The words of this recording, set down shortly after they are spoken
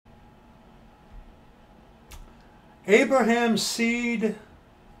Abraham's Seed,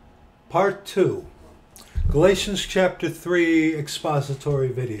 Part 2. Galatians Chapter 3 Expository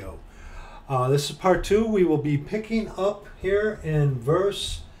video. This is Part 2. We will be picking up here in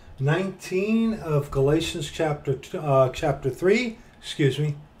verse 19 of Galatians Chapter 3. Excuse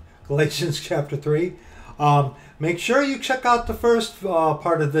me. Galatians Chapter 3. Make sure you check out the first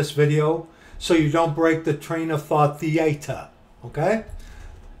part of this video so you don't break the train of thought theater. Okay?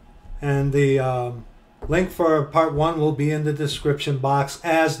 And the link for Part 1 will be in the description box,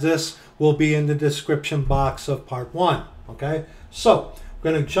 as this will be in the description box of Part 1. Okay? So,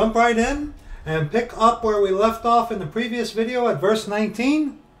 we're going to jump right in and pick up where we left off in the previous video at verse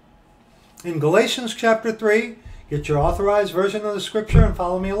 19. In Galatians Chapter 3, get your authorized version of the scripture and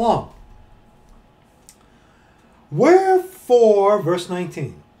follow me along. Wherefore, verse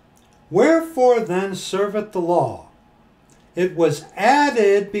 19, wherefore then serveth the law? It was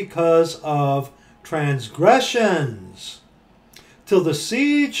added because of transgressions, till the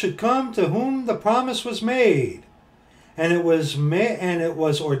seed should come to whom the promise was made. And it was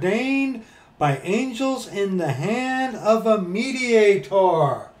ordained by angels in the hand of a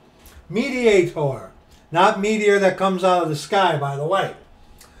mediator. Mediator. Not meteor that comes out of the sky, by the way.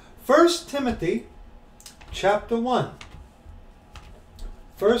 1 Timothy chapter 1.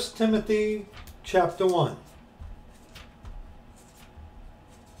 1 Timothy chapter 1.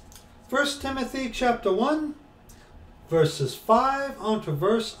 1 Timothy chapter 1, verses 5 on to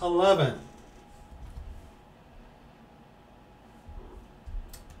verse 11.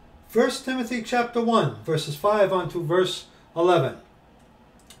 1 Timothy chapter 1, verses 5 on to verse 11.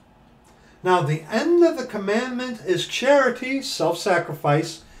 Now the end of the commandment is charity,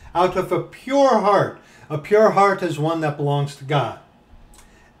 self-sacrifice, out of a pure heart. A pure heart is one that belongs to God.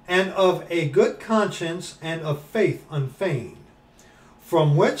 And of a good conscience, and of faith unfeigned.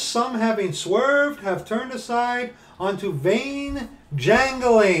 From which some, having swerved, have turned aside unto vain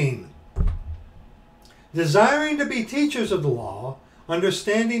jangling, desiring to be teachers of the law,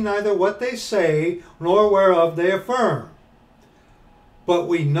 understanding neither what they say, nor whereof they affirm. But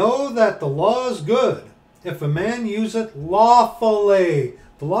we know that the law is good, if a man use it lawfully.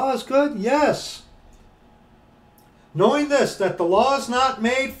 The law is good? Yes. Knowing this, that the law is not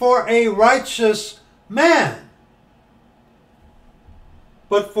made for a righteous man,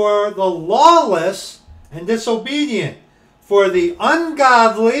 but for the lawless and disobedient, for the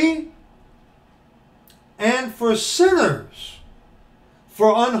ungodly, and for sinners,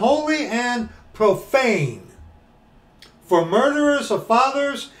 for unholy and profane, for murderers of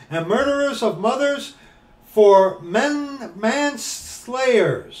fathers and murderers of mothers, for manslayers,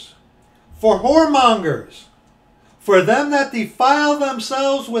 for whoremongers, for them that defile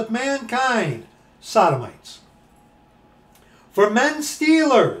themselves with mankind, sodomites, for men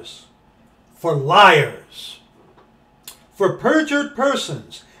stealers, for liars, for perjured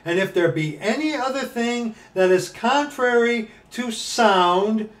persons, and if there be any other thing that is contrary to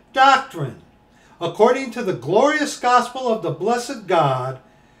sound doctrine, according to the glorious gospel of the blessed God,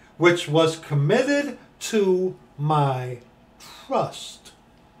 which was committed to my trust.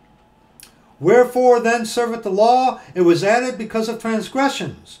 Wherefore then serveth the law? It was added because of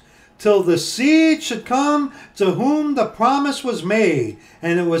transgressions, till the seed should come to whom the promise was made,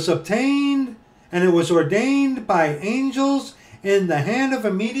 and it was obtained, and it was ordained by angels in the hand of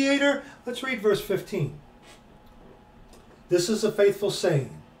a mediator. Let's read verse 15. This is a faithful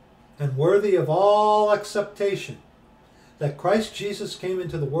saying, and worthy of all acceptation, that Christ Jesus came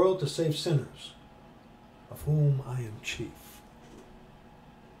into the world to save sinners, of whom I am chief.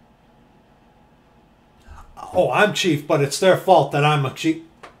 Oh, I'm chief, but it's their fault that I'm a chief.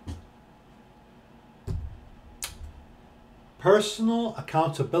 Personal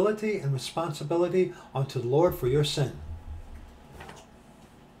accountability and responsibility unto the Lord for your sin.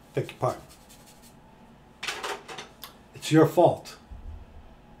 Take your part. It's your fault.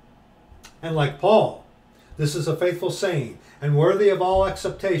 And like Paul, this is a faithful saying and worthy of all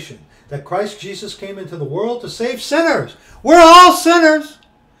acceptation, that Christ Jesus came into the world to save sinners. We're all sinners.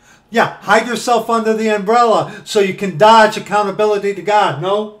 Yeah, hide yourself under the umbrella so you can dodge accountability to God.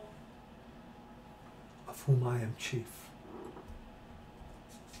 No. Of whom I am chief.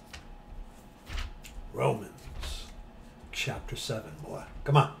 Romans chapter 7, boy.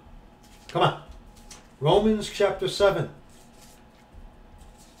 Come on. Come on. Romans chapter 7.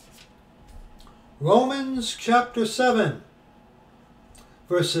 Romans chapter 7.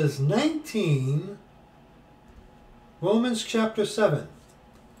 Verses 19. Romans chapter 7.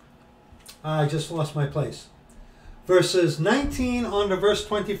 I just lost my place. Verses 19 on to verse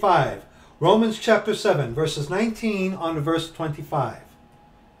 25. Romans chapter 7, verses 19 on to verse 25.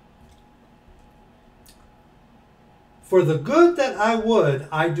 For the good that I would,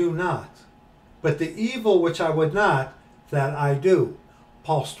 I do not, but the evil which I would not, that I do.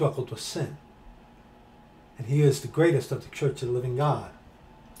 Paul struggled with sin. And he is the greatest of the church of the living God.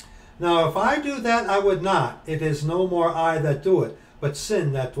 Now if I do that I would not, it is no more I that do it, but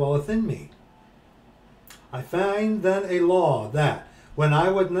sin that dwelleth in me. I find then a law that, when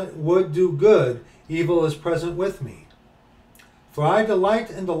I would do good, evil is present with me. For I delight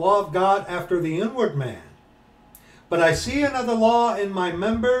in the law of God after the inward man. But I see another law in my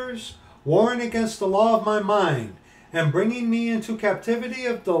members, warring against the law of my mind, and bringing me into captivity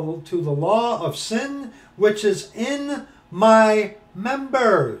to the law of sin, which is in my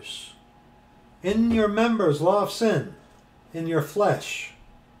members. In your members, law of sin, in your flesh.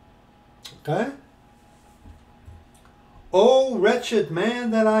 Okay? O wretched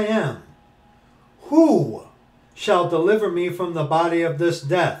man that I am, who shall deliver me from the body of this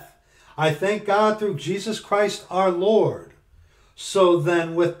death? I thank God through Jesus Christ our Lord. So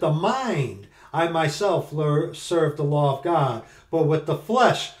then with the mind I myself serve the law of God, but with the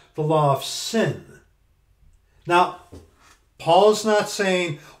flesh the law of sin. Now, Paul's not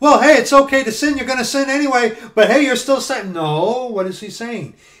saying, well, hey, it's okay to sin. You're going to sin anyway, but hey, you're still sinning. No, what is he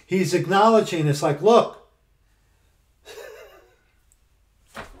saying? He's acknowledging, it's like, look,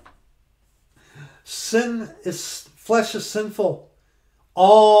 flesh is sinful.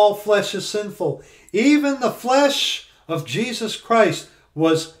 All flesh is sinful. Even the flesh of Jesus Christ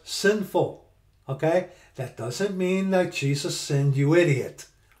was sinful. Okay? That doesn't mean that Jesus sinned, you idiot.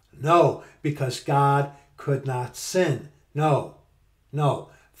 No, because God could not sin. No.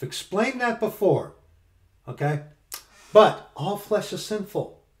 I've explained that before. Okay? But all flesh is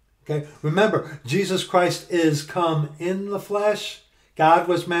sinful. Okay? Remember, Jesus Christ is come in the flesh. God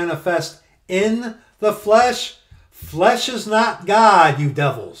was manifest in the flesh. Flesh is not God, you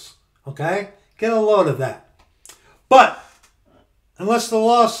devils. Okay? Get a load of that. But, unless the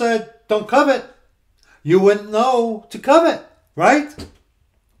law said, don't covet, you wouldn't know to covet, right?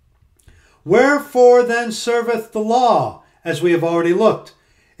 Wherefore then serveth the law, as we have already looked?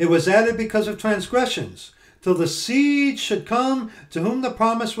 It was added because of transgressions, till the seed should come to whom the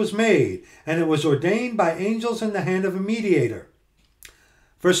promise was made, and it was ordained by angels in the hand of a mediator.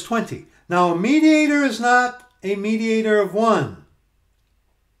 Verse 20. Now a mediator is not a mediator of one,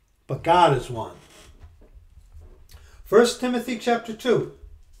 but God is one. 1 Timothy chapter 2.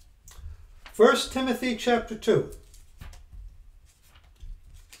 1 Timothy chapter 2.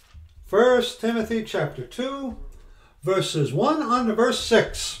 1 Timothy chapter 2, verses 1 on to verse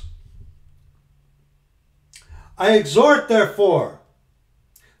 6. I exhort, therefore,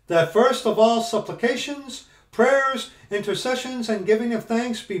 that first of all supplications, prayers, intercessions, and giving of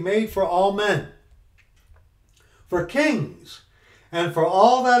thanks be made for all men, for kings, and for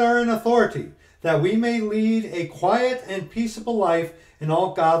all that are in authority, that we may lead a quiet and peaceable life in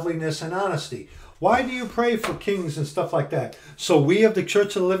all godliness and honesty. Why do you pray for kings and stuff like that? So we of the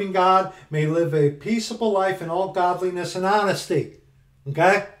Church of the Living God may live a peaceable life in all godliness and honesty.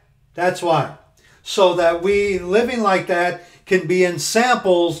 Okay? That's why. So that we, living like that, can be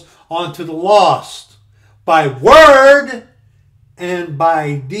ensamples unto the lost by word and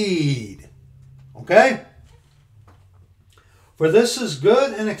by deed. Okay? For this is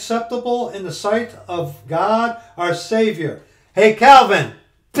good and acceptable in the sight of God our Savior. Hey, Calvin,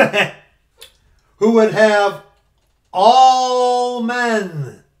 who would have all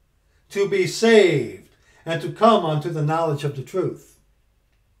men to be saved and to come unto the knowledge of the truth.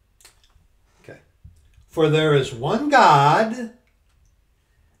 Okay. For there is one God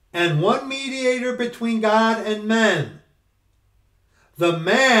and one mediator between God and men, the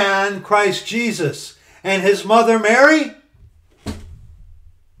man Christ Jesus, and his mother Mary?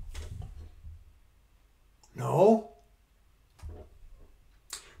 No.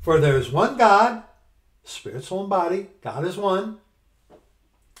 For there is one God, spirit, soul, and body. God is one.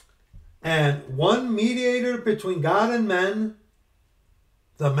 And one mediator between God and men,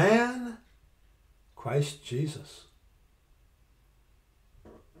 the man, Christ Jesus.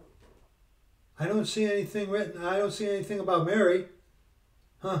 I don't see anything written. I don't see anything about Mary.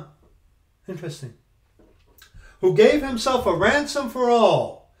 Huh. Interesting. Who gave himself a ransom for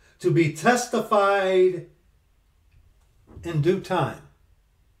all, to be testified in due time.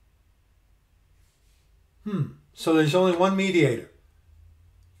 So there's only one mediator.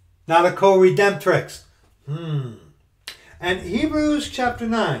 Not a co-redemptrix. And Hebrews chapter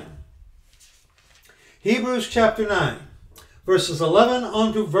 9. Hebrews chapter 9. Verses 11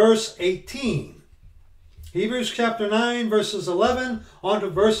 on to verse 18. Hebrews chapter 9 verses 11 on to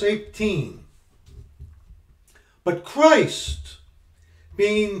verse 18. But Christ,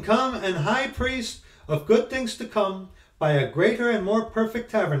 being come an high priest of good things to come, by a greater and more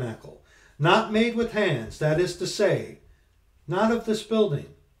perfect tabernacle, not made with hands, that is to say, not of this building,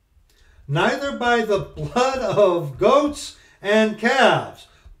 neither by the blood of goats and calves,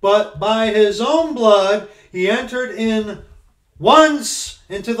 but by his own blood he entered in once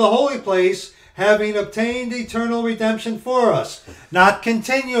into the holy place, having obtained eternal redemption for us. Not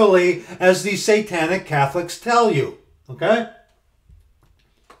continually, as the satanic Catholics tell you. Okay?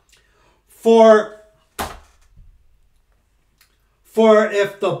 For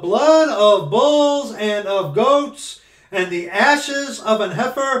if the blood of bulls and of goats and the ashes of an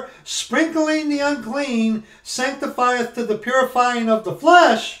heifer, sprinkling the unclean, sanctifieth to the purifying of the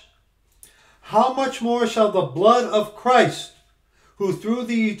flesh, how much more shall the blood of Christ, who through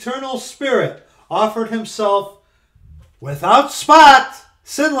the eternal Spirit offered himself without spot,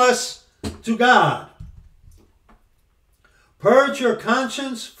 sinless, to God, purge your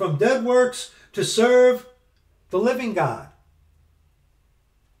conscience from dead works to serve the living God.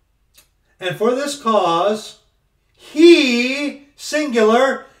 And for this cause, he,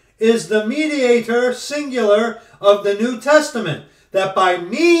 singular, is the mediator, singular, of the New Testament, that by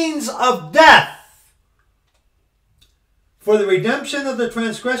means of death, for the redemption of the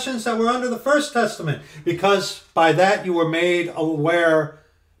transgressions that were under the First Testament, because by that you were made aware,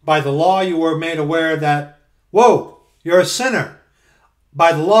 by the law you were made aware that, whoa, you're a sinner.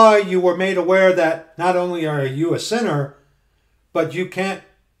 By the law you were made aware that not only are you a sinner, but you can't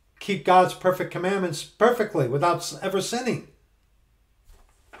keep God's perfect commandments perfectly without ever sinning.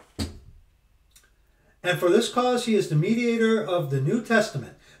 And for this cause he is the mediator of the New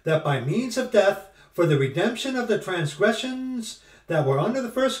Testament, that by means of death, for the redemption of the transgressions that were under the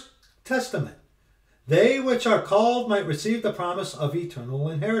First Testament, they which are called might receive the promise of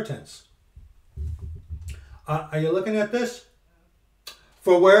eternal inheritance. Are you looking at this?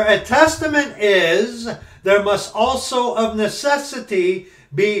 For where a testament is, there must also of necessity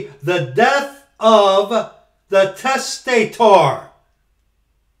be the death of the testator.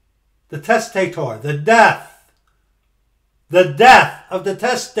 The testator, the death. The death of the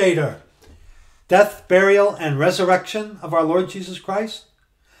testator. Death, burial, and resurrection of our Lord Jesus Christ.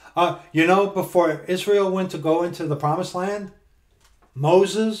 You know, before Israel went to go into the promised land,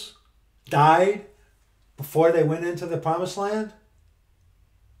 Moses died before they went into the promised land.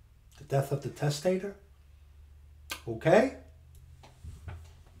 The death of the testator. Okay?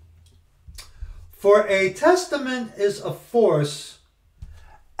 For a testament is a force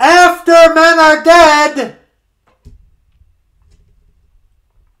after men are dead.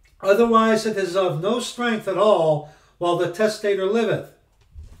 Otherwise it is of no strength at all while the testator liveth.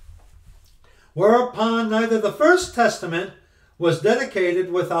 Whereupon neither the first testament was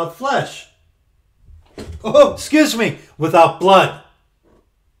dedicated without flesh. Oh, excuse me, without blood.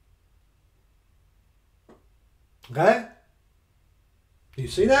 Okay? Do you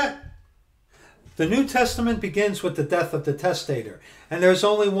see that? The New Testament begins with the death of the testator. And there's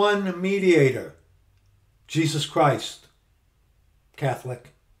only one mediator. Jesus Christ.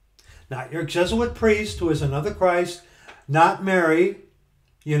 Catholic. Not your Jesuit priest who is another Christ. Not Mary.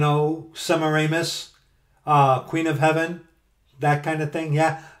 You know, Semiramis. Queen of Heaven. That kind of thing.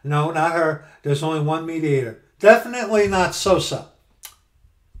 Yeah. No, not her. There's only one mediator. Definitely not Sosa.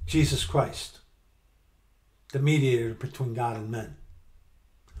 Jesus Christ. The mediator between God and men.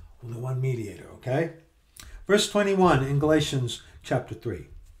 Only one mediator, okay? Verse 21 in Galatians chapter 3.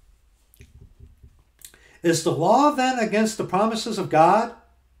 Is the law then against the promises of God?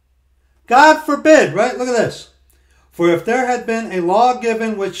 God forbid, right? Look at this. For if there had been a law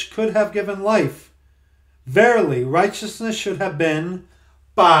given which could have given life, verily righteousness should have been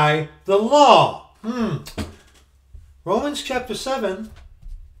by the law. Romans chapter 7,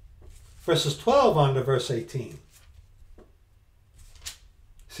 verses 12 on to verse 18.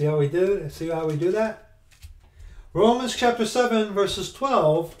 See how we do? See how we do that? Romans chapter 7, verses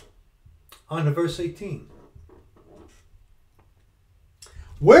 12 on to verse 18.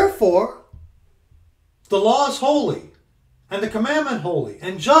 Wherefore, the law is holy, and the commandment holy,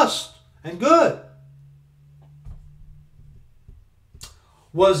 and just, and good.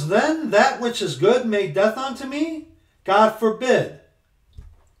 Was then that which is good made death unto me? God forbid.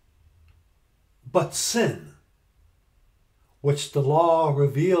 But sin, which the law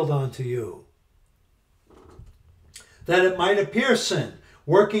revealed unto you, that it might appear sin,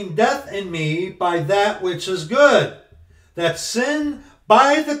 working death in me by that which is good, that sin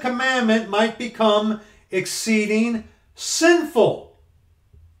by the commandment might become exceeding sinful.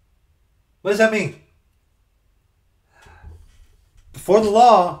 What does that mean? Before the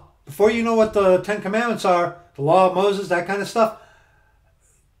law, before you know what the Ten Commandments are, the law of Moses, that kind of stuff,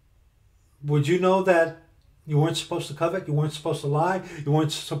 would you know that You weren't supposed to covet. You weren't supposed to lie. You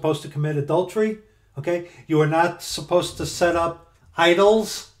weren't supposed to commit adultery. Okay? You were not supposed to set up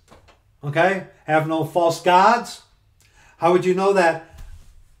idols. Okay? Have no false gods. How would you know that?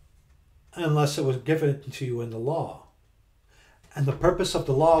 Unless it was given to you in the law. And the purpose of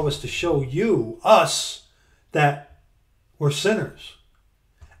the law was to show you, us, that we're sinners.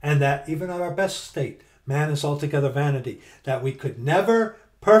 And that even at our best state, man is altogether vanity. That we could never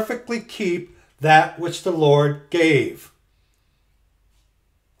perfectly keep that which the Lord gave.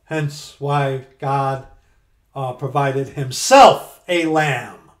 Hence why God provided himself a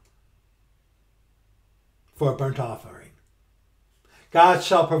lamb for a burnt offering. God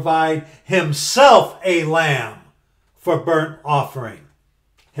shall provide himself a lamb for burnt offering.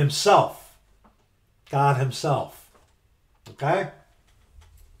 Himself. God himself. Okay?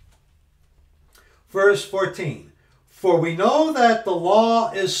 Verse 14. For we know that the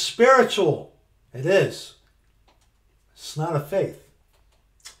law is spiritual. It is. It's not of faith.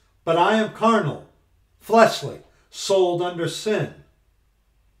 But I am carnal, fleshly, sold under sin.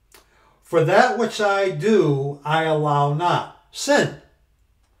 For that which I do, I allow not. Sin.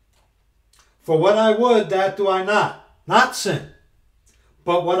 For what I would, that do I not. Not sin.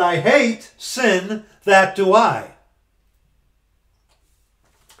 But what I hate, sin, that do I.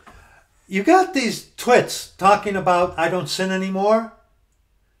 You got these twits talking about I don't sin anymore.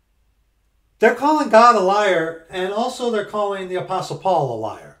 They're calling God a liar, and also they're calling the Apostle Paul a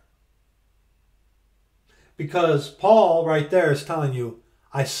liar. Because Paul right there is telling you,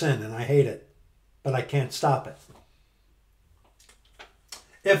 I sin and I hate it, but I can't stop it.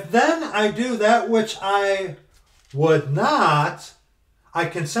 If then I do that which I would not, I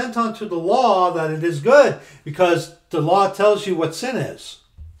consent unto the law that it is good, because the law tells you what sin is.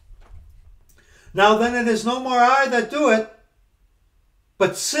 Now then it is no more I that do it,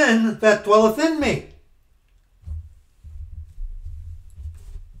 but sin that dwelleth in me.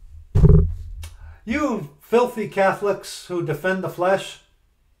 You filthy Catholics who defend the flesh,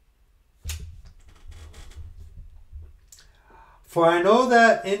 for I know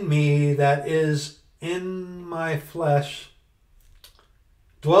that in me, that is in my flesh,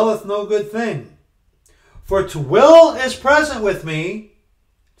 dwelleth no good thing. For to will is present with me,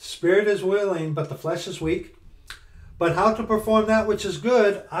 the spirit is willing, but the flesh is weak. But how to perform that which is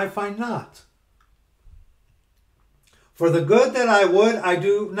good, I find not. For the good that I would, I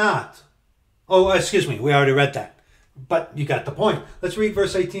do not. Oh, excuse me, we already read that. But you got the point. Let's read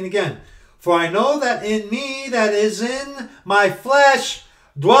verse 18 again. For I know that in me, that is in my flesh,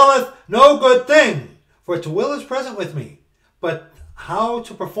 dwelleth no good thing. For to will is present with me. But how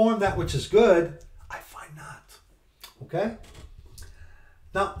to perform that which is good, I find not. Okay?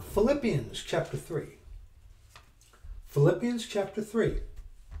 Now, Philippians chapter 3. Philippians chapter 3.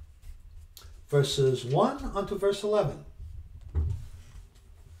 Verses 1 unto verse 11.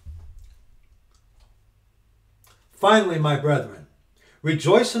 Finally, my brethren,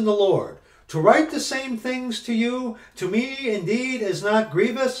 rejoice in the Lord. To write the same things to you, to me indeed is not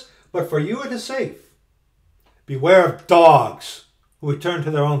grievous, but for you it is safe. Beware of dogs, who return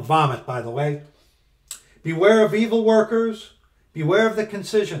to their own vomit, by the way. Beware of evil workers. Beware of the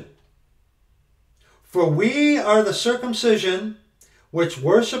concision. For we are the circumcision, which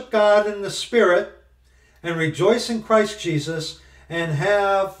worship God in the Spirit, and rejoice in Christ Jesus, and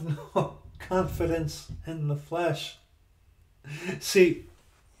have no confidence in the flesh. See,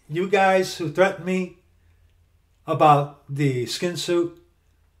 you guys who threaten me about the skin suit,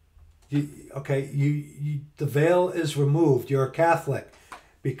 the veil is removed. You're a Catholic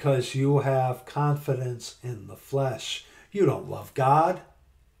because you have confidence in the flesh. You don't love God.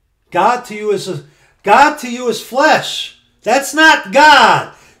 God to you is flesh. That's not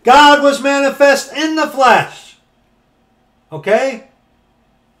God. God was manifest in the flesh. Okay?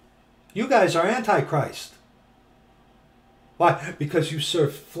 You guys are Antichrist. Why? Because you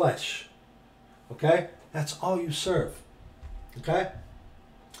serve flesh. Okay? That's all you serve. Okay?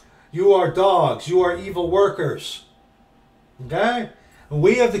 You are dogs. You are evil workers. Okay? And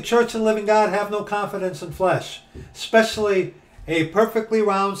we of the Church of the Living God have no confidence in flesh. Especially a perfectly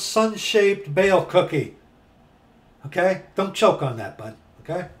round, sun-shaped Baal cookie. Okay? Don't choke on that, bud.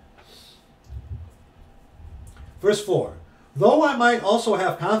 Okay? Verse 4. Though I might also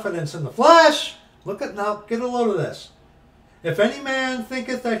have confidence in the flesh. Look at now, get a load of this. If any man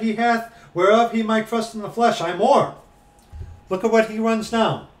thinketh that he hath whereof he might trust in the flesh, I more. Look at what he runs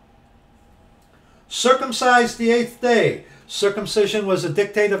down. Circumcised the 8th day. Circumcision was a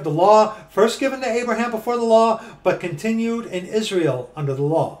dictate of the law, first given to Abraham before the law, but continued in Israel under the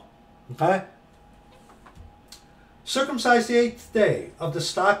law. Okay? Circumcised the 8th day of the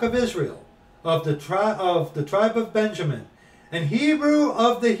stock of Israel, of the tribe of Benjamin, and Hebrew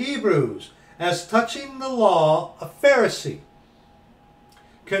of the Hebrews, as touching the law, a Pharisee,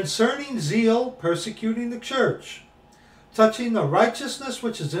 concerning zeal, persecuting the church, touching the righteousness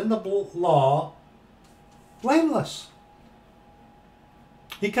which is in the law, blameless.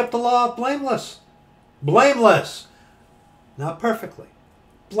 He kept the law blameless. Blameless. Not perfectly.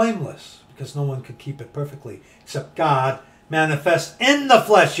 Blameless. Because no one could keep it perfectly except God manifest in the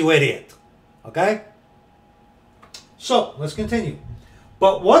flesh, you idiot. Okay? So, let's continue.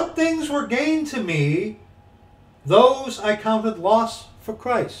 But what things were gained to me, those I counted loss for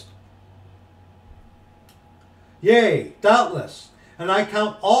Christ. Yea, doubtless, and I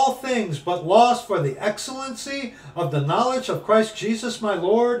count all things but loss for the excellency of the knowledge of Christ Jesus my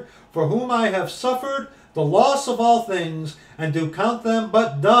Lord, for whom I have suffered the loss of all things, and do count them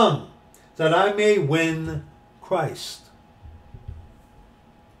but dung, that I may win Christ,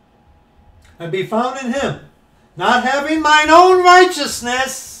 and be found in him, not having mine own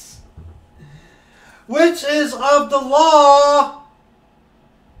righteousness, which is of the law,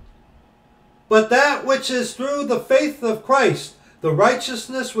 but that which is through the faith of Christ, the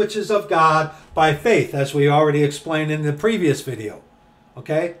righteousness which is of God by faith, as we already explained in the previous video.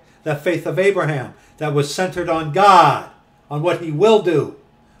 Okay? That faith of Abraham that was centered on God, on what he will do.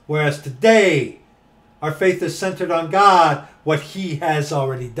 Whereas today, our faith is centered on God, what he has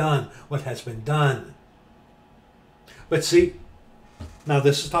already done, what has been done. But see, now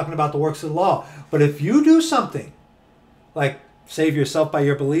this is talking about the works of the law. But if you do something, like save yourself by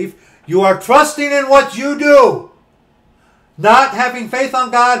your belief, you are trusting in what you do, not having faith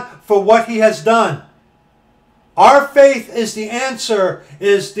on God for what he has done. Our faith is the answer,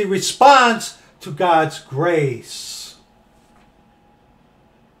 is the response to God's grace.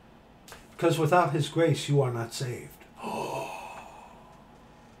 Because without his grace, you are not saved.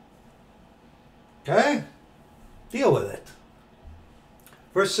 Okay? Deal with it.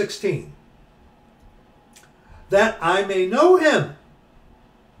 Verse 16. That I may know him,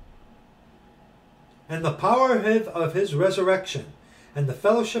 and the power of his resurrection, and the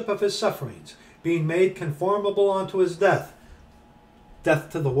fellowship of his sufferings, being made conformable unto his death.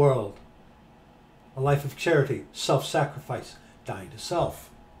 Death to the world. A life of charity, self-sacrifice, dying to self.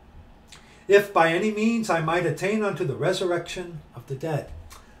 If by any means I might attain unto the resurrection of the dead.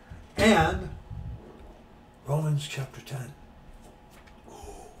 And Romans chapter 10. Ooh,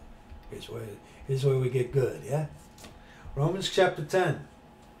 here's where we get good, yeah? Romans chapter 10.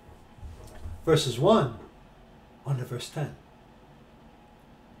 Verses 1 on to verse 10.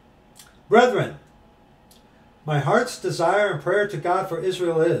 Brethren, my heart's desire and prayer to God for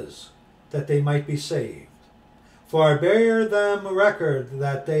Israel is that they might be saved. For I bear them record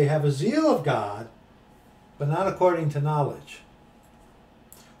that they have a zeal of God, but not according to knowledge.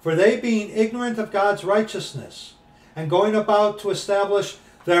 For they, being ignorant of God's righteousness, and going about to establish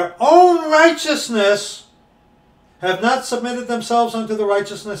their own righteousness, have not submitted themselves unto the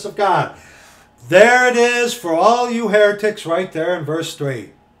righteousness of God. There it is for all you heretics right there in verse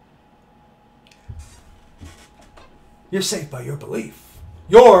 3. You're saved by your belief.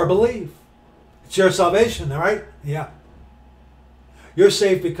 Your belief. It's your salvation, all right? Yeah. You're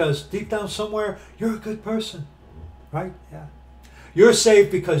saved because deep down somewhere, you're a good person. Right? Yeah. You're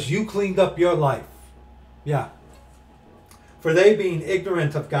saved because you cleaned up your life. Yeah. For they, being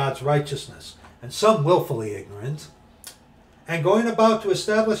ignorant of God's righteousness, and some willfully ignorant, and going about to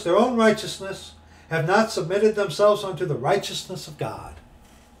establish their own righteousness, have not submitted themselves unto the righteousness of God.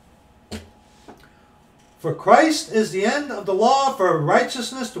 For Christ is the end of the law for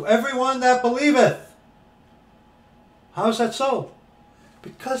righteousness to everyone that believeth. How is that so?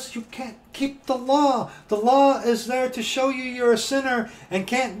 Because you can't keep the law. The law is there to show you you're a sinner and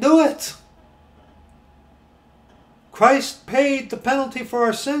can't do it. Christ paid the penalty for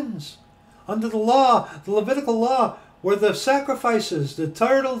our sins. Under the law, the Levitical law, were the sacrifices, the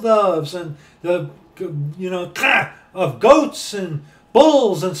turtle doves, and the, of goats and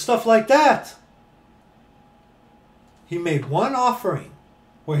bulls and stuff like that. He made one offering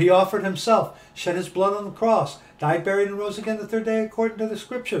where he offered himself, shed his blood on the cross, died, buried, and rose again the third day according to the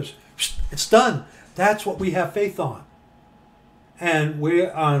scriptures. It's done. That's what we have faith on. And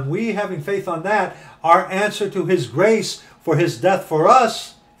we having faith on that, our answer to his grace for his death for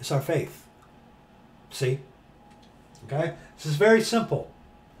us is our faith. See? Okay? This is very simple.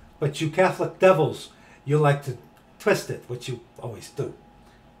 But you Catholic devils, you like to twist it, which you always do.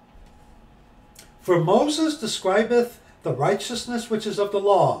 For Moses describeth the righteousness which is of the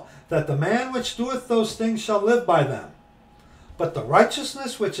law, that the man which doeth those things shall live by them. But the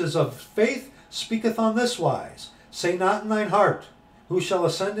righteousness which is of faith speaketh on this wise, say not in thine heart, who shall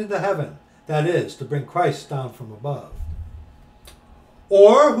ascend into heaven, That is, to bring Christ down from above.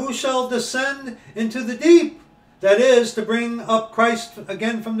 Or who shall descend into the deep? That is, to bring up Christ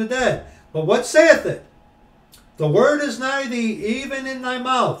again from the dead. But what saith it? The word is nigh thee, even in thy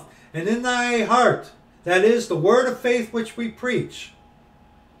mouth, and in thy heart. That is, the word of faith which we preach.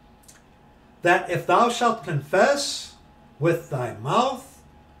 That if thou shalt confess with thy mouth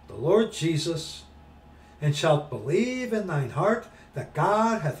the Lord Jesus, and shalt believe in thine heart that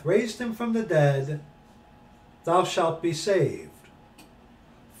God hath raised him from the dead, thou shalt be saved.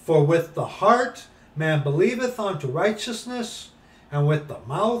 For with the heart man believeth unto righteousness, and with the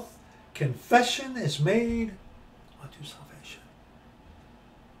mouth confession is made unto salvation.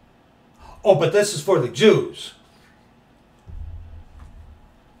 Oh, but this is for the Jews.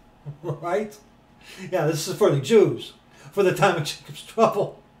 Right? Yeah, this is for the Jews. For the time of Jacob's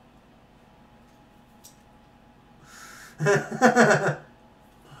trouble. The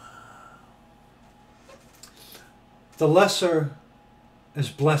lesser is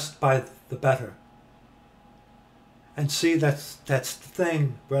blessed by the better. And see, that's the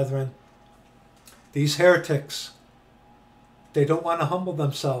thing, brethren. These heretics, they don't want to humble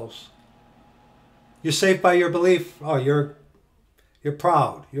themselves. You're saved by your belief. Oh, you're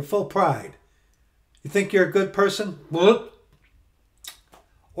proud. You're full of pride. You think you're a good person? Whoop.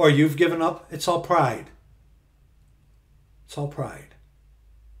 Or you've given up. It's all pride. It's all pride.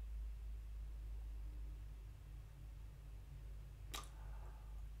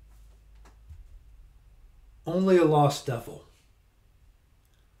 Only a lost devil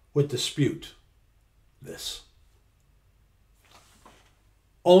would dispute this.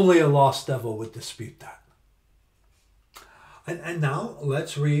 Only a lost devil would dispute that. And now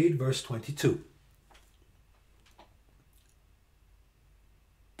let's read verse 22.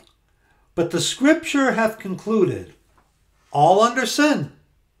 But the scripture hath concluded all under sin.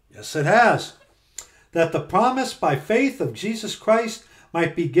 Yes, it has. That the promise by faith of Jesus Christ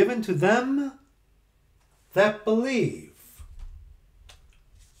might be given to them that believe.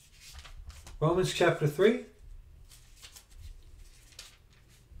 Romans chapter 3.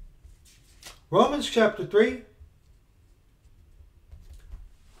 Romans chapter 3.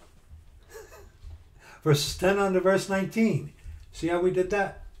 Verses 10 on to verse 19. See how we did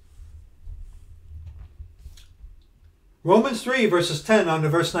that? Romans 3 verses 10 on to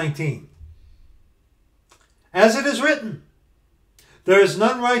verse 19. As it is written, there is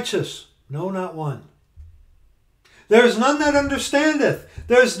none righteous, no, not one. There is none that understandeth.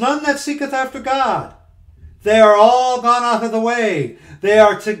 There is none that seeketh after God. They are all gone out of the way. They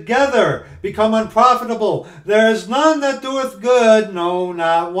are together become unprofitable. There is none that doeth good, no,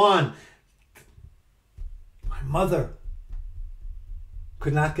 not one. My mother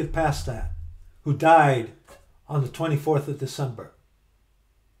could not get past that, who died on the 24th of December.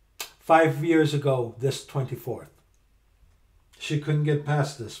 5 years ago, this 24th. She couldn't get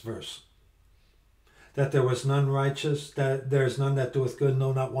past this verse. That there was none righteous, that there is none that doeth good,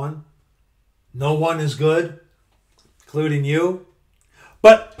 no, not one. No one is good, including you.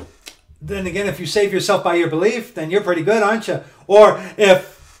 But then again, if you save yourself by your belief, then you're pretty good, aren't you? Or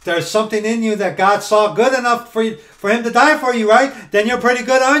if there's something in you that God saw good enough for him to die for you, right? Then you're pretty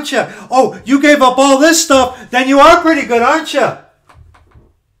good, aren't you? Oh, you gave up all this stuff, then you are pretty good, aren't you?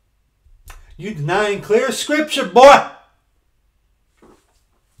 You denying clear scripture, boy.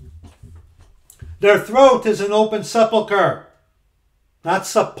 Their throat is an open sepulchre. Not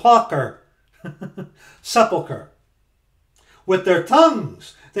sepulchre. Sepulchre. With their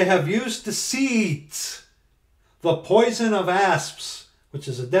tongues they have used deceit. The poison of asps, which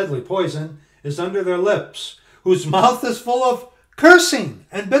is a deadly poison, is under their lips, whose mouth is full of cursing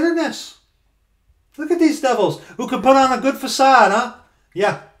and bitterness. Look at these devils who can put on a good facade, huh?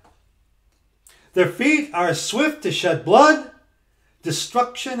 Yeah. Their feet are swift to shed blood.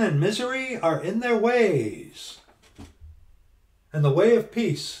 Destruction and misery are in their ways. And the way of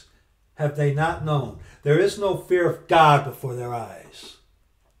peace have they not known. There is no fear of God before their eyes.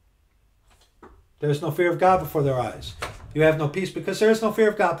 There is no fear of God before their eyes. You have no peace because there is no fear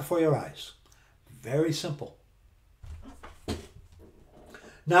of God before your eyes. Very simple.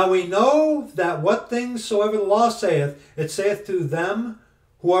 Now we know that what things soever the law saith, it saith to them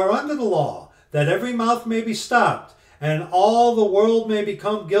who are under the law, that every mouth may be stopped, and all the world may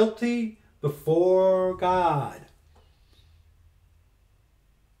become guilty before God.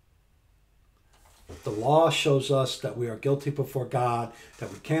 The law shows us that we are guilty before God,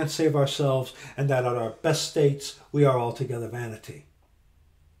 that we can't save ourselves, and that at our best states, we are altogether vanity.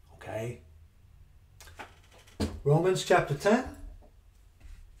 Okay? Romans chapter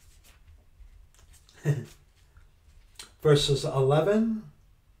 10, verses 11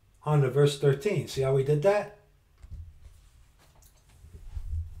 on to verse 13. See how we did that?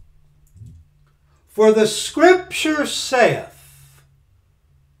 For the scripture saith,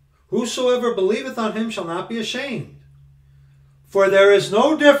 whosoever believeth on him shall not be ashamed. For there is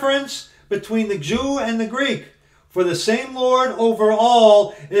no difference between the Jew and the Greek. For the same Lord over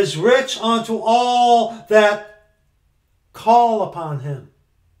all is rich unto all that call upon him.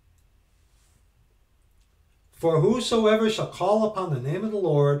 For whosoever shall call upon the name of the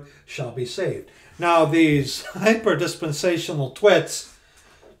Lord shall be saved. Now these hyper-dispensational twits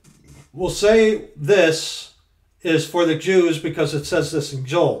will say this is for the Jews because it says this in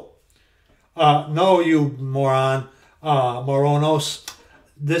Joel. No, you moron, moronos.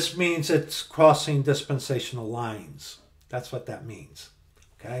 This means it's crossing dispensational lines. That's what that means.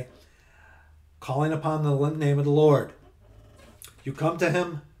 Okay? Calling upon the name of the Lord. You come to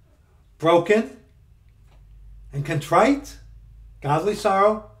him broken and contrite, godly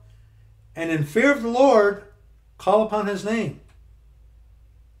sorrow, and in fear of the Lord, call upon his name.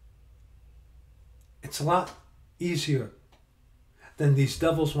 It's a lot easier than these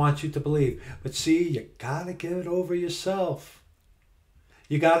devils want you to believe. But see, you got to give it over yourself.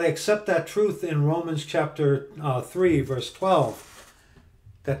 You got to accept that truth in Romans chapter 3, verse 12,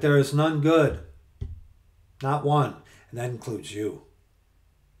 that there is none good, not one, and that includes you.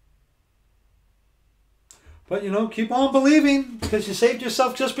 But, keep on believing because you saved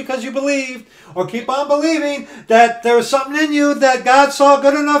yourself just because you believed, or keep on believing that there was something in you that God saw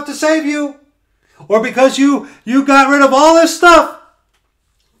good enough to save you, or because you got rid of all this stuff.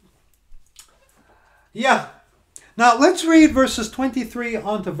 Yeah. Now, let's read verses 23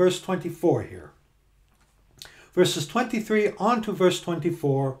 on to verse 24 here. Verses 23 on to verse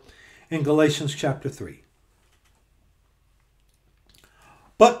 24 in Galatians chapter 3.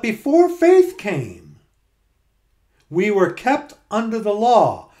 But before faith came, we were kept under the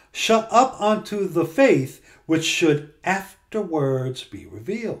law, shut up unto the faith which should afterwards be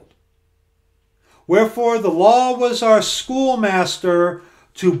revealed. Wherefore the law was our schoolmaster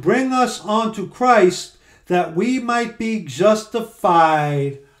to bring us unto Christ, that we might be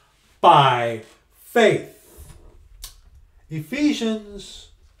justified by faith. Ephesians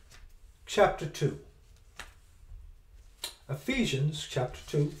chapter 2. Ephesians chapter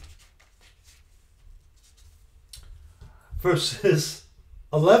 2. Verses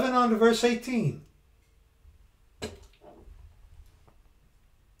 11 on to verse 18.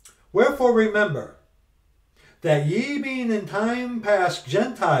 Wherefore remember that ye being in time past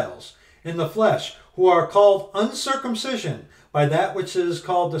Gentiles in the flesh, who are called uncircumcision by that which is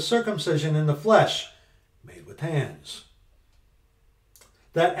called the circumcision in the flesh, made with hands.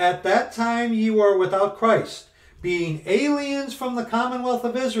 That at that time ye were without Christ, being aliens from the commonwealth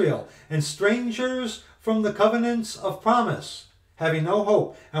of Israel, and strangers from the covenants of promise, having no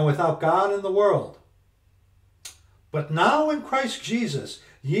hope, and without God in the world. But now in Christ Jesus,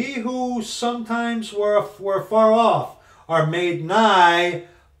 ye who sometimes were far off, are made nigh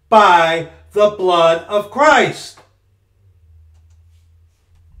by the blood of Christ.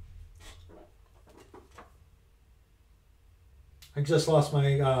 I just lost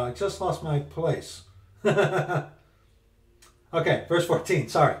my place. Okay, verse 14,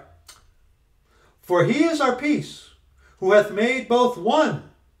 sorry. For he is our peace, who hath made both one,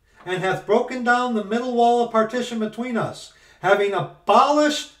 and hath broken down the middle wall of partition between us, having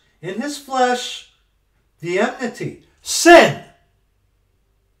abolished in his flesh the enmity. Sin.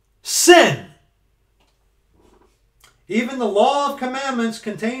 Even the law of commandments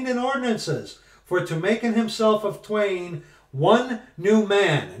contained in ordinances, for to make in himself of twain one new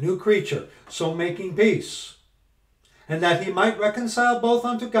man, a new creature, so making peace, and that he might reconcile both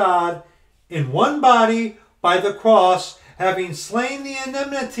unto God in one body by the cross, having slain the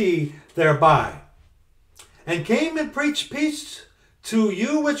enmity thereby, and came and preached peace to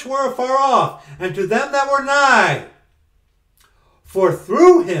you which were afar off, and to them that were nigh. For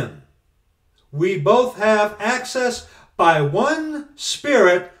through him we both have access by one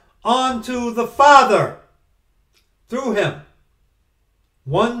Spirit unto the Father. Through him.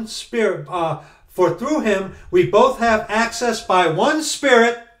 One Spirit. For through him we both have access by one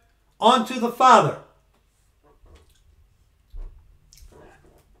Spirit unto the Father.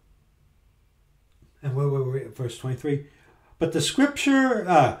 And where were we? Verse 23. But the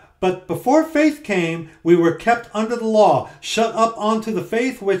scripture, but before faith came, we were kept under the law, shut up unto the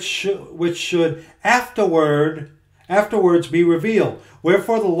faith which should afterwards be revealed.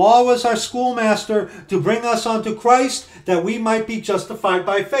 Wherefore the law was our schoolmaster to bring us unto Christ, that we might be justified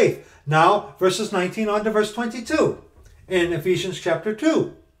by faith. Now, verses 19 on to verse 22 in Ephesians chapter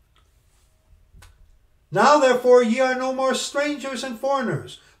 2. Now therefore ye are no more strangers and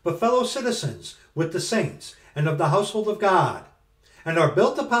foreigners, but fellow citizens with the saints and of the household of God, and are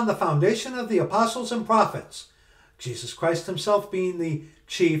built upon the foundation of the apostles and prophets, Jesus Christ himself being the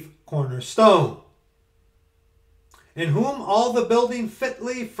chief cornerstone, in whom all the building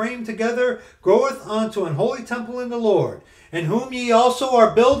fitly framed together groweth unto an holy temple in the Lord, in whom ye also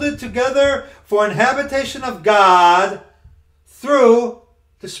are builded together for an habitation of God through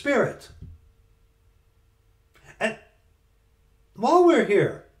the Spirit. And while we're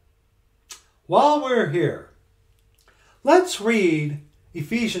here, let's read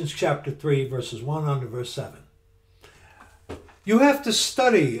Ephesians chapter 3, verses 1 on to verse 7. You have to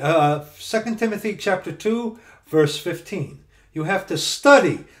study 2 Timothy chapter 2, verse 15. You have to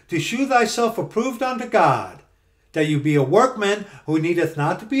study to shew thyself approved unto God, that you be a workman who needeth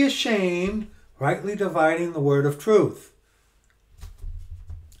not to be ashamed, rightly dividing the word of truth.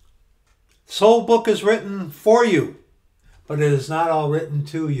 This whole book is written for you, but it is not all written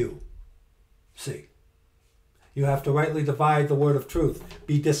to you. See, you have to rightly divide the word of truth.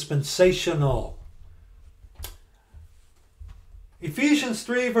 Be dispensational. Ephesians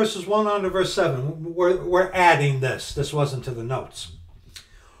 3, verses 1 on to verse 7. We're adding this. This wasn't to the notes.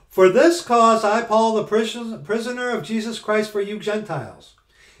 For this cause I, Paul, the prisoner of Jesus Christ for you Gentiles,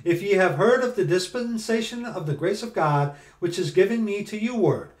 if ye have heard of the dispensation of the grace of God, which is given me to you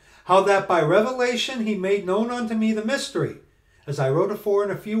word, how that by revelation he made known unto me the mystery, as I wrote afore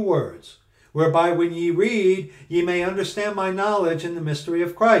in a few words, whereby when ye read, ye may understand my knowledge in the mystery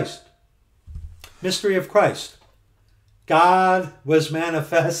of Christ. Mystery of Christ. God was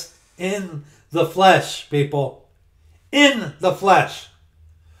manifest in the flesh, people. In the flesh.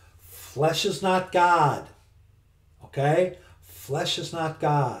 Flesh is not God. Okay? Flesh is not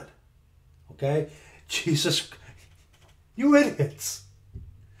God. Okay? Jesus, you idiots.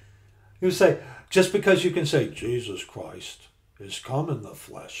 You say, just because you can say, Jesus Christ is come in the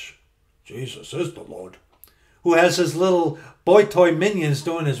flesh. Jesus is the Lord. Who has his little boy toy minions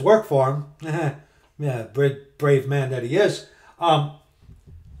doing his work for him. Yeah, brave man that he is.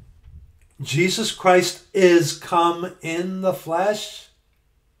 Jesus Christ is come in the flesh.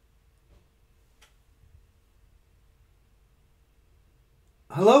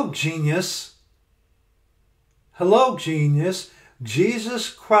 Hello, genius. Hello, genius. Jesus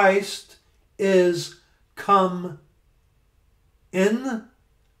Christ is come in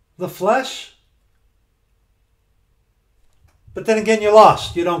the flesh. But then again, you're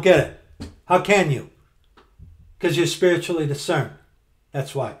lost. You don't get it. How can you? Because you're spiritually discerned.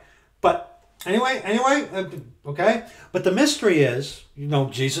 That's why. But anyway, okay? But the mystery is,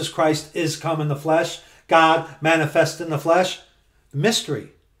 Jesus Christ is come in the flesh. God manifest in the flesh. The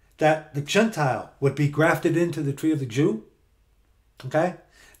mystery that the Gentile would be grafted into the tree of the Jew. Okay?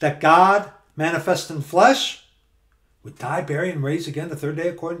 That God manifest in flesh would die, bury, and raise again the third day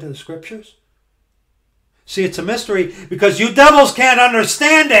according to the scriptures. See, it's a mystery because you devils can't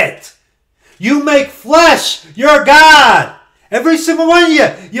understand it. You make flesh your God. Every single one of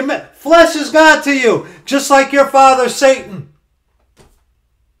you. Flesh is God to you. Just like your father, Satan.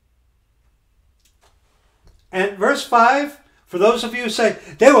 And verse 5, for those of you who say,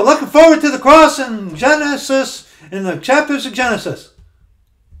 they were looking forward to the cross in Genesis, in the chapters of Genesis.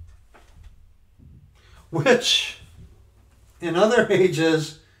 Which, in other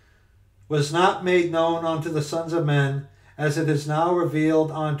ages, was not made known unto the sons of men, as it is now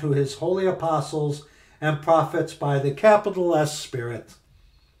revealed unto his holy apostles and prophets by the capital S Spirit.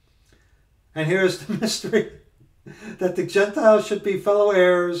 And here is the mystery, that the Gentiles should be fellow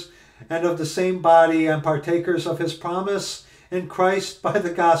heirs and of the same body and partakers of his promise in Christ by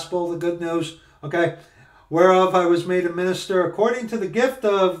the gospel, the good news, okay, whereof I was made a minister according to the gift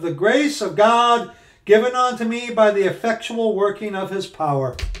of the grace of God given unto me by the effectual working of his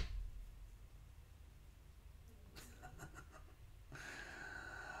power.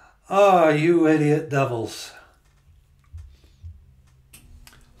 Oh, you idiot devils.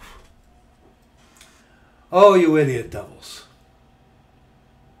 Oh, you idiot devils.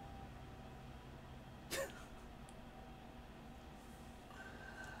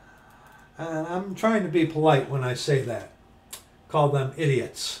 And I'm trying to be polite when I say that. Call them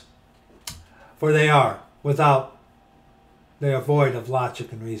idiots. For they are, they are void of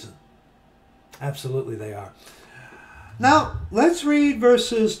logic and reason. Absolutely they are. Now, let's read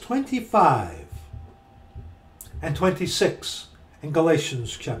verses 25 and 26 in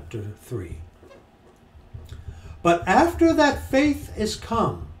Galatians chapter 3. But after that faith is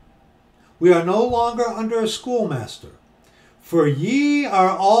come, we are no longer under a schoolmaster. For ye are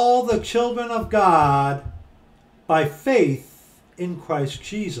all the children of God by faith in Christ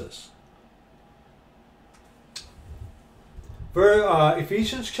Jesus.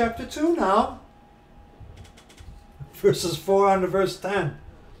 Ephesians chapter 2 now. Verses 4 on to verse 10.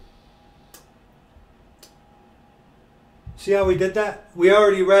 See how we did that? We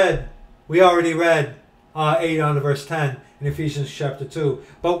already read 8 on to verse 10 in Ephesians chapter 2.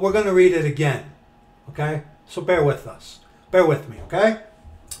 But we're going to read it again. Okay? So bear with us. Bear with me, okay?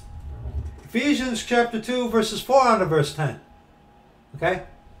 Ephesians chapter 2, verses 4 on to verse 10. Okay?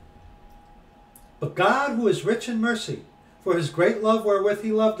 But God, who is rich in mercy, for his great love wherewith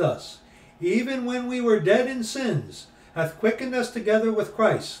he loved us, even when we were dead in sins, hath quickened us together with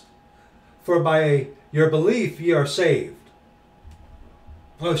Christ. For by your belief ye are saved.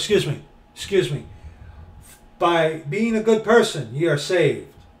 Oh, excuse me. By being a good person, ye are saved.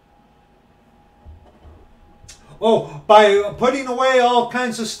 Oh, by putting away all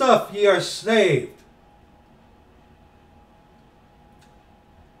kinds of stuff, ye are saved.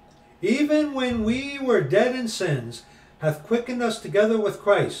 Even when we were dead in sins, hath quickened us together with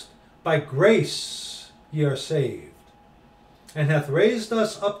Christ. By grace ye are saved. And hath raised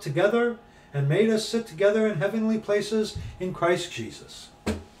us up together, and made us sit together in heavenly places in Christ Jesus.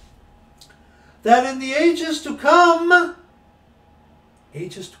 That in the ages to come,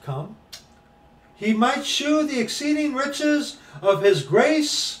 he might shew the exceeding riches of his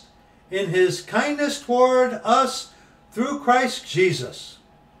grace in his kindness toward us through Christ Jesus.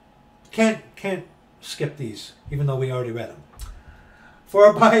 Can't skip these, even though we already read them.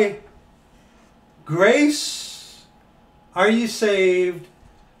 For by grace are ye saved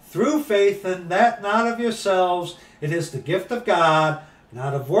through faith, and that not of yourselves. It is the gift of God,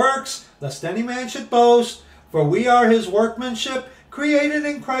 not of works, lest any man should boast. For we are his workmanship, created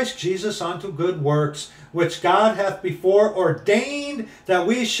in Christ Jesus unto good works, which God hath before ordained that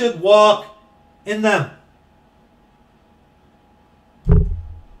we should walk in them.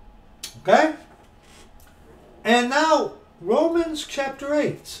 Okay? And now, Romans chapter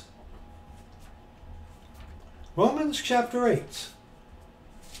 8. Romans chapter 8.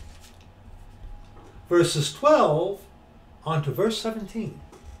 Verses 12 on to verse 17.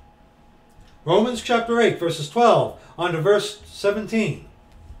 Romans chapter 8, verses 12 on to verse 17.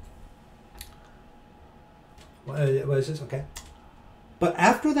 What is this? Okay. But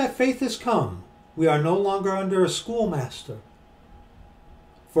after that faith is come, we are no longer under a schoolmaster.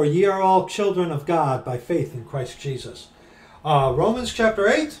 For ye are all children of God by faith in Christ Jesus. Romans chapter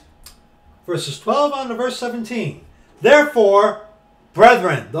 8, verses 12 on to verse 17. Therefore,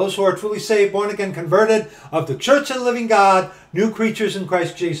 brethren, those who are truly saved, born again, converted, of the church of the living God, new creatures in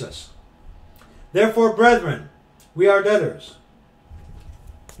Christ Jesus. Therefore, brethren, we are debtors,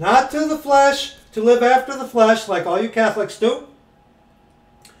 not to the flesh, to live after the flesh, like all you Catholics do.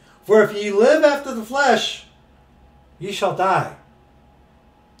 For if ye live after the flesh, ye shall die.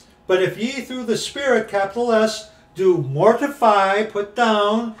 But if ye through the Spirit, capital S, do mortify, put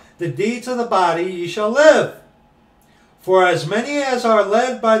down the deeds of the body, ye shall live. For as many as are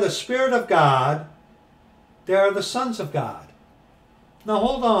led by the Spirit of God, they are the sons of God. Now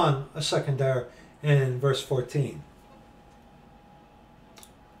hold on a second there in verse 14.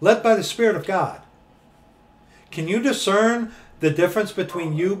 Led by the Spirit of God. Can you discern the difference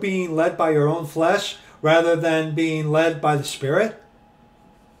between you being led by your own flesh rather than being led by the Spirit?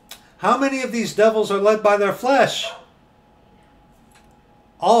 How many of these devils are led by their flesh?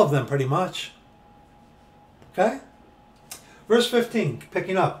 All of them, pretty much. Okay? Verse 15,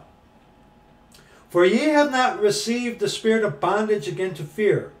 picking up. For ye have not received the spirit of bondage again to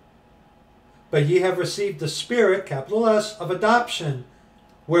fear, but ye have received the Spirit, capital S, of adoption,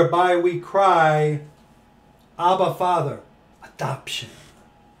 whereby we cry, Abba, Father. Adoption.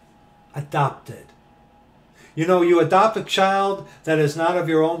 Adopted. You know, you adopt a child that is not of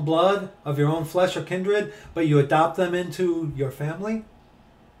your own blood, of your own flesh or kindred, but you adopt them into your family.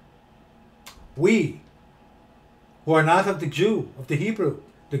 We, who are not of the Jew, of the Hebrew,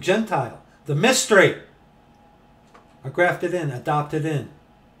 the Gentile, the mystery, are grafted in, adopted in,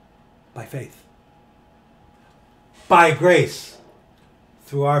 by faith. By grace,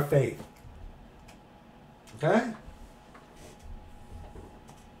 through our faith. Okay?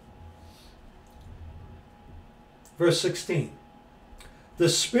 Verse 16. The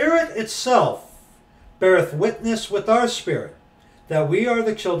Spirit itself beareth witness with our spirit that we are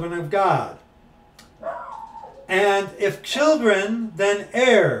the children of God. And if children, then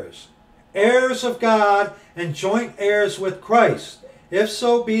heirs, heirs of God, and joint heirs with Christ, if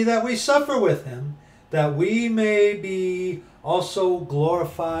so be that we suffer with him, that we may be also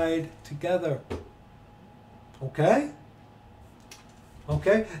glorified together. Okay?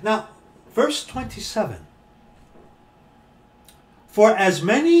 Okay? Now, verse 27. For as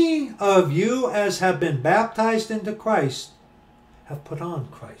many of you as have been baptized into Christ have put on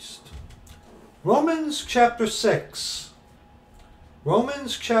Christ. Romans chapter 6.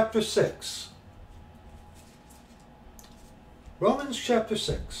 Romans chapter 6. Romans chapter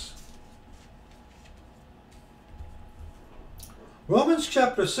 6. Romans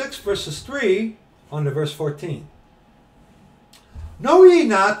chapter 6 verses 3 on to verse 14. Know ye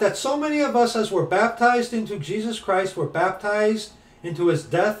not that so many of us as were baptized into Jesus Christ were baptized into his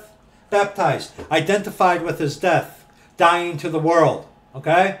death? Baptized, identified with his death, dying to the world.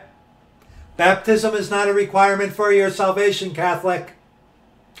 Okay? Baptism is not a requirement for your salvation, Catholic.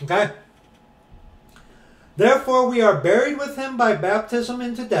 Okay? Therefore we are buried with him by baptism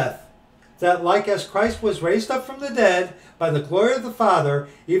into death, that like as Christ was raised up from the dead by the glory of the Father,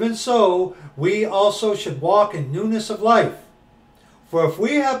 even so we also should walk in newness of life. For if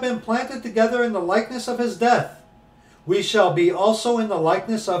we have been planted together in the likeness of his death, we shall be also in the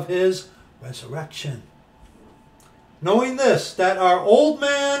likeness of his resurrection. Knowing this, that our old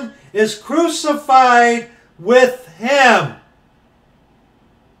man is crucified with him.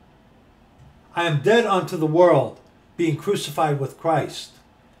 I am dead unto the world, being crucified with Christ.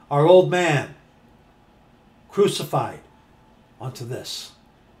 Our old man, crucified unto this.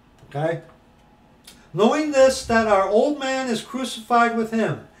 Okay? Knowing this, that our old man is crucified with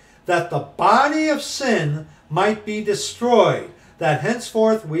him, that the body of sin might be destroyed, that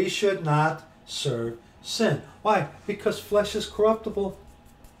henceforth we should not serve sin. Why? Because flesh is corruptible.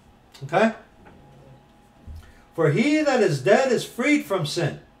 Okay? For he that is dead is freed from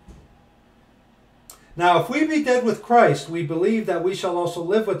sin. Now if we be dead with Christ, we believe that we shall also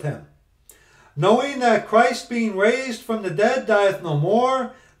live with him. Knowing that Christ being raised from the dead dieth no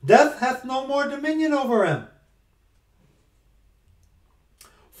more, death hath no more dominion over him.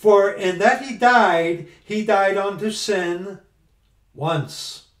 For in that he died unto sin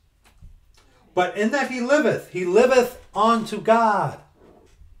once. But in that he liveth unto God.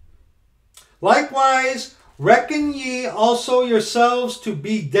 Likewise, reckon ye also yourselves to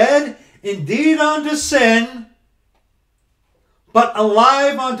be dead indeed unto sin, but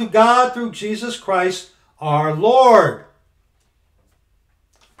alive unto God through Jesus Christ our Lord.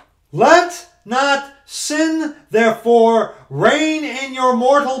 Let not sin, therefore, reign in your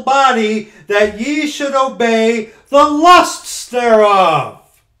mortal body, that ye should obey the lusts thereof.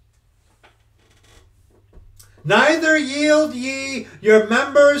 Neither yield ye your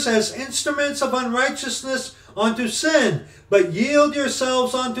members as instruments of unrighteousness unto sin, but yield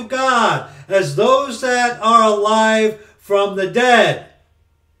yourselves unto God as those that are alive from the dead,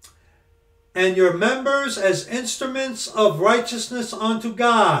 and your members as instruments of righteousness unto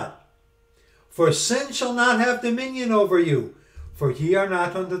God. For sin shall not have dominion over you, for ye are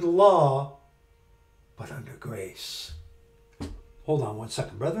not under the law, but under grace. Hold on one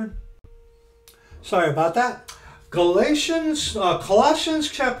second, brethren. Sorry about that.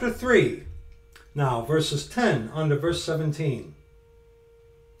 Colossians chapter 3. Now, verses 10 unto verse 17.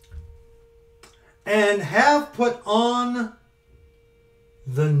 And have put on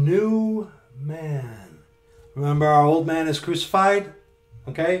the new man. Remember, our old man is crucified?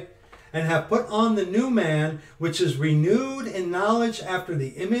 Okay? And have put on the new man, which is renewed in knowledge after the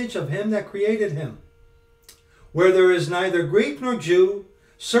image of him that created him. Where there is neither Greek nor Jew,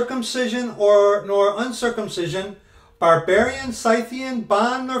 circumcision nor uncircumcision, barbarian, Scythian,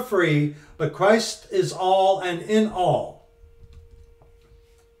 bond nor free, but Christ is all and in all.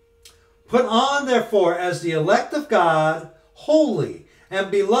 Put on, therefore, as the elect of God, holy and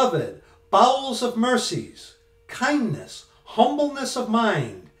beloved, bowels of mercies, kindness, humbleness of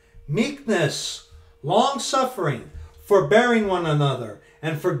mind, meekness, long-suffering, forbearing one another,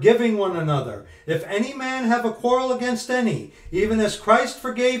 and forgiving one another. If any man have a quarrel against any, even as Christ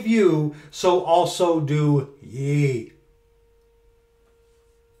forgave you, so also do ye.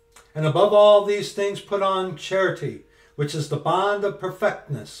 And above all these things put on charity, which is the bond of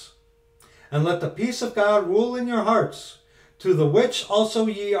perfectness. And let the peace of God rule in your hearts, to the which also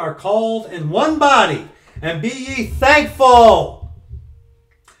ye are called in one body, and be ye thankful.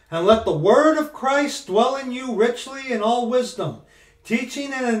 And let the word of Christ dwell in you richly in all wisdom,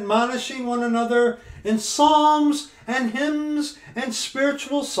 teaching and admonishing one another in psalms and hymns and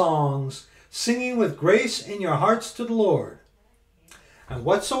spiritual songs, singing with grace in your hearts to the Lord. And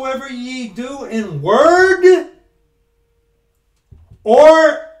whatsoever ye do in word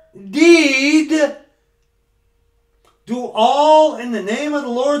or deed, do all in the name of the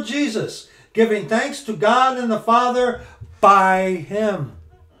Lord Jesus, giving thanks to God and the Father by him.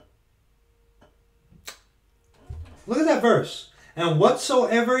 Look at that verse. And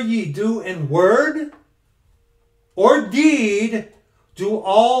whatsoever ye do in word or deed, do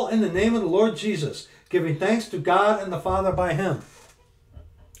all in the name of the Lord Jesus, giving thanks to God and the Father by him.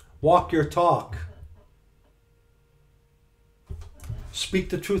 Walk your talk. Speak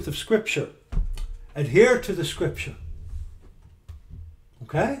the truth of Scripture. Adhere to the Scripture.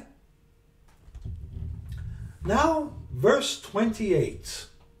 Okay? Now, verse 28.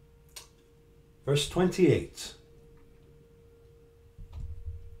 Verse 28.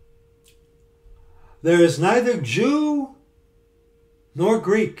 There is neither Jew nor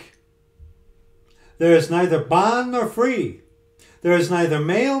Greek. There is neither bond nor free. There is neither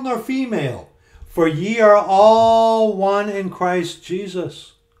male nor female. For ye are all one in Christ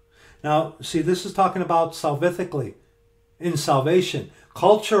Jesus. Now, see, this is talking about salvifically, in salvation.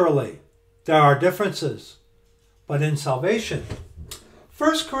 Culturally, there are differences. But in salvation,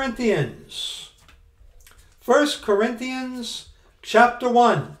 1 Corinthians chapter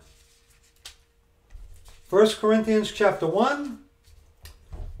 1. 1 Corinthians chapter 1,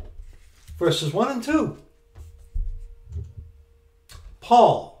 verses 1 and 2.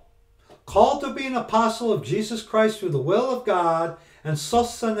 Paul, called to be an apostle of Jesus Christ through the will of God, and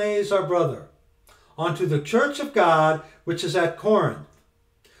Sosthenes our brother, unto the church of God which is at Corinth,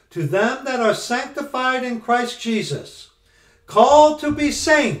 to them that are sanctified in Christ Jesus, called to be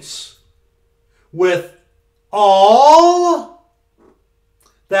saints, with all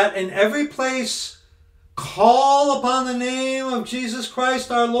that in every place call upon the name of Jesus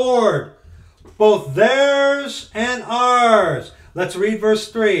Christ our Lord, both theirs and ours. Let's read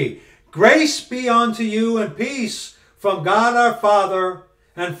verse 3. Grace be unto you and peace from God our Father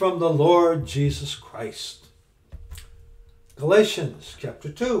and from the Lord Jesus Christ. Galatians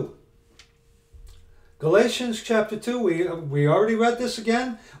chapter 2. Galatians chapter 2. We already read this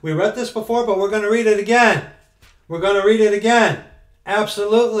again. We read this before, but we're going to read it again. We're going to read it again.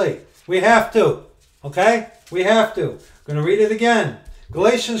 Absolutely. We have to. Okay? We have to. We're going to read it again.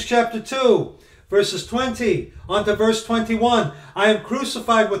 Galatians chapter 2, verses 20 on to verse 21. I am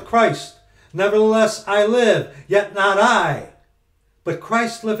crucified with Christ. Nevertheless I live, yet not I, but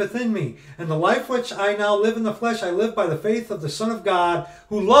Christ liveth in me. And the life which I now live in the flesh, I live by the faith of the Son of God,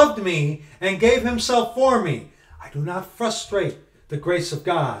 who loved me and gave himself for me. I do not frustrate the grace of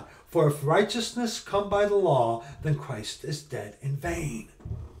God. For if righteousness come by the law, then Christ is dead in vain.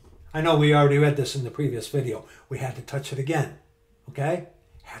 I know we already read this in the previous video. We had to touch it again. Okay?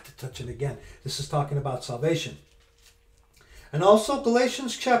 Had to touch it again. This is talking about salvation. And also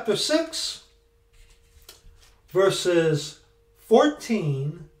Galatians chapter 6, verses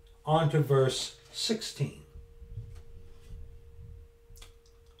 14 on to verse 16.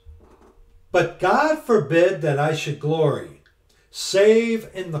 But God forbid that I should glory, save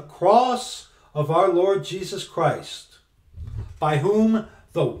in the cross of our Lord Jesus Christ, by whom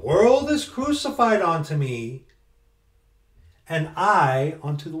the world is crucified unto me, and I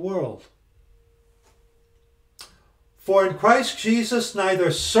unto the world. For in Christ Jesus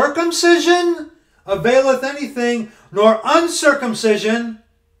neither circumcision availeth anything, nor uncircumcision,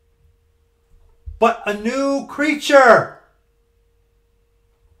 but a new creature.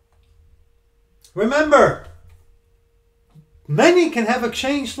 Remember, many can have a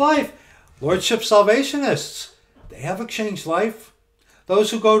changed life. Lordship Salvationists, they have a changed life.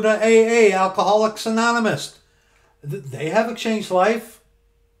 Those who go to AA, Alcoholics Anonymous, they have a changed life,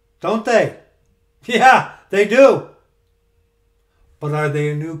 don't they? Yeah, they do. But are they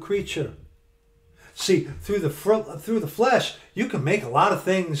a new creature? See, through the flesh, you can make a lot of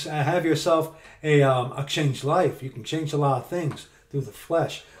things, have yourself a changed life. You can change a lot of things through the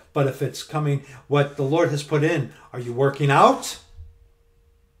flesh. But if it's coming, what the Lord has put in, are you working out?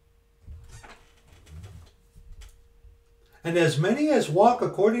 And as many as walk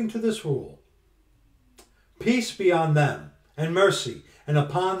according to this rule, peace be on them, and mercy, and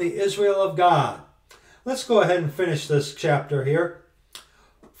upon the Israel of God. Let's go ahead and finish this chapter here.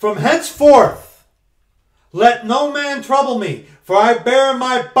 From henceforth, let no man trouble me, for I bear in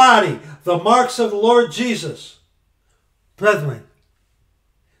my body the marks of the Lord Jesus. Brethren,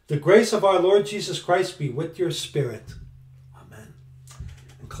 the grace of our Lord Jesus Christ be with your spirit. Amen.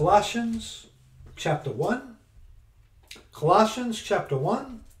 In Colossians chapter 1, Colossians chapter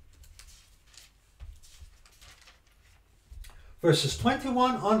 1, verses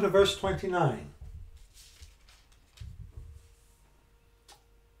 21 on to verse 29.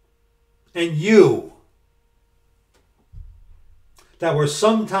 And you that were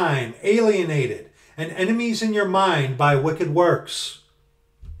sometime alienated and enemies in your mind by wicked works,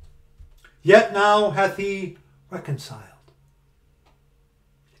 yet now hath he reconciled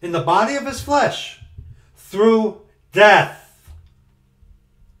in the body of his flesh through death,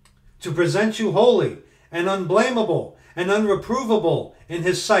 to present you holy and unblameable and unreprovable in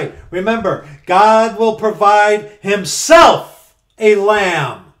his sight. Remember, God will provide himself a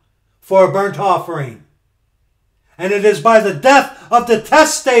lamb for a burnt offering. And it is by the death of the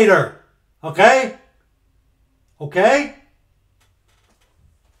testator. Okay? Okay?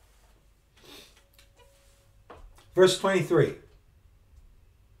 Verse 23.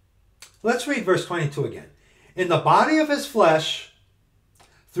 Let's read verse 22 again. In the body of his flesh,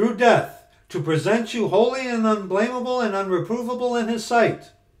 through death, to present you holy and unblameable and unreprovable in his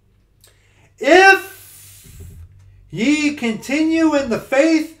sight. If ye continue in the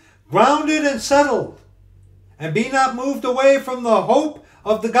faith, grounded and settled, and be not moved away from the hope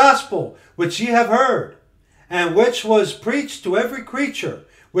of the gospel, which ye have heard, and which was preached to every creature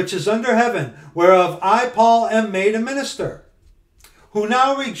which is under heaven, whereof I, Paul, am made a minister, who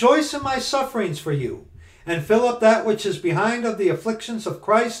now rejoice in my sufferings for you, and fill up that which is behind of the afflictions of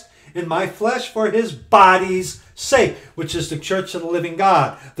Christ in my flesh for his body's sake, which is the church of the living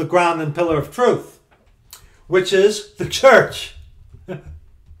God, the ground and pillar of truth, which is the church,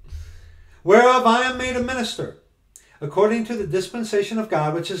 whereof I am made a minister, according to the dispensation of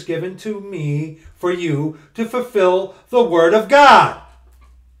God, which is given to me for you to fulfill the word of God,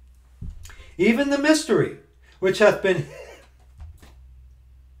 even the mystery which hath been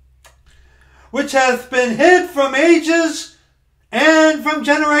hid from ages and from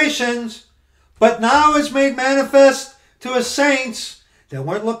generations, but now is made manifest to his saints that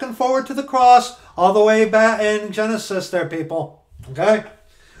weren't looking forward to the cross all the way back in Genesis there, people. Okay?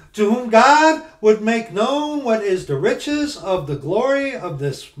 To whom God would make known what is the riches of the glory of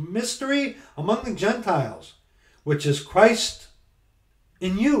this mystery among the Gentiles, which is Christ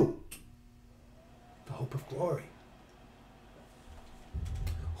in you, the hope of glory,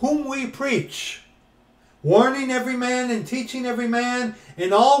 whom we preach, warning every man and teaching every man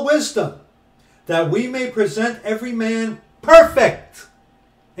in all wisdom, that we may present every man perfect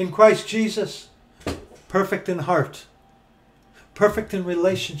in Christ Jesus, perfect in heart, perfect in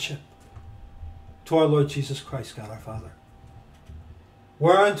relationship to our Lord Jesus Christ, God our Father.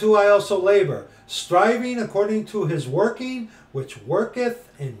 Whereunto I also labor, striving according to his working, which worketh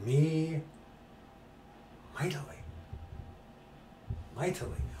in me mightily.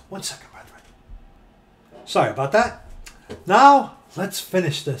 Mightily. 1 second, brethren. Sorry about that. Now, let's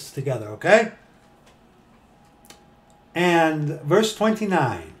finish this together, okay? And verse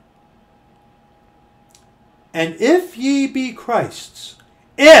 29. And if ye be Christ's,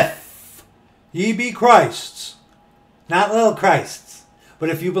 if ye be Christ's, not little Christ's, but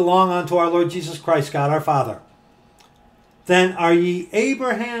if you belong unto our Lord Jesus Christ, God our Father, then are ye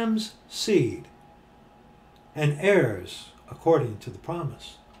Abraham's seed and heirs according to the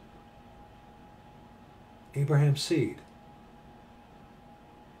promise. Abraham's seed.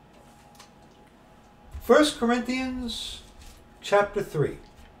 1 Corinthians chapter 3.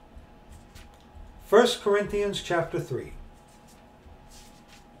 1 Corinthians chapter 3.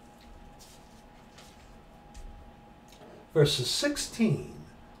 Verses 16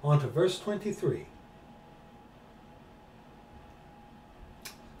 on to verse 23.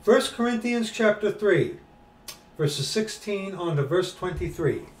 1 Corinthians chapter 3, verses 16 on to verse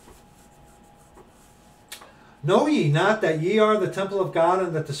 23. Know ye not that ye are the temple of God,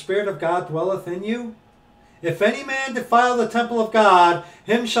 and that the Spirit of God dwelleth in you? If any man defile the temple of God,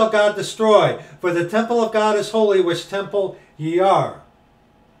 him shall God destroy. For the temple of God is holy, which temple ye are.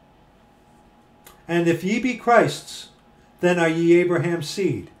 And if ye be Christ's, then are ye Abraham's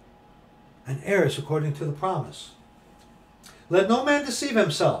seed, and heirs according to the promise. Let no man deceive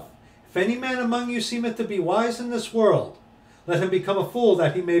himself. If any man among you seemeth to be wise in this world, let him become a fool,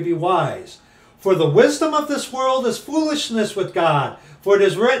 that he may be wise. For the wisdom of this world is foolishness with God. For it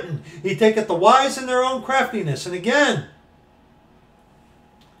is written, He taketh the wise in their own craftiness. And again,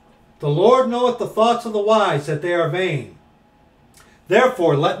 the Lord knoweth the thoughts of the wise, that they are vain.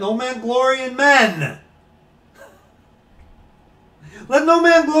 Therefore, let no man glory in men. Let no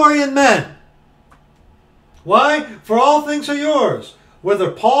man glory in men. Why? For all things are yours,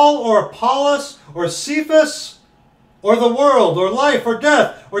 whether Paul or Apollos or Cephas or the world or life or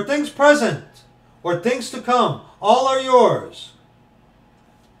death or things present or things to come, all are yours.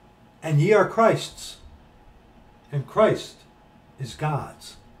 And ye are Christ's, and Christ is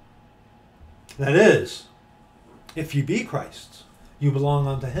God's. That is, if ye be Christ's, you belong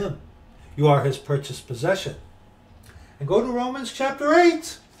unto him. You are his purchased possession. And go to Romans chapter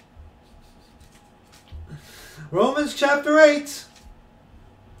 8. Romans chapter 8.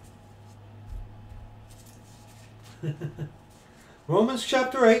 Romans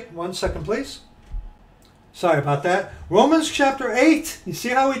chapter 8. 1 second, please. Sorry about that. Romans chapter 8. You see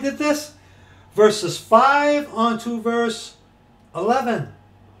how we did this? Verses 5 on to verse 11.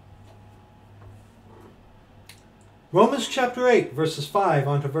 Romans chapter 8, verses 5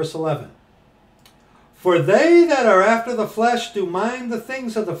 on to verse 11. For they that are after the flesh do mind the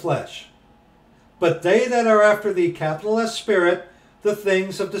things of the flesh, but they that are after the capital S Spirit, the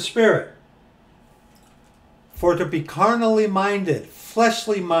things of the Spirit. For to be carnally minded,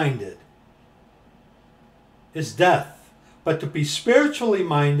 fleshly minded, is death, but to be spiritually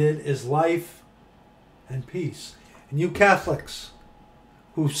minded is life and peace. And you Catholics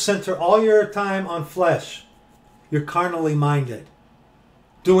who center all your time on flesh, you're carnally minded,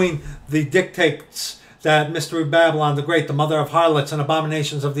 doing the dictates that Mystery Babylon the Great, the mother of harlots and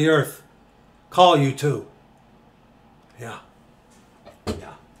abominations of the earth, call you to. Yeah.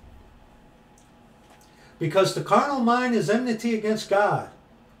 Because the carnal mind is enmity against God,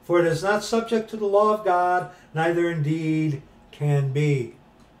 for it is not subject to the law of God, neither indeed can be.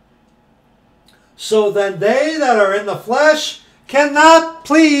 So then they that are in the flesh cannot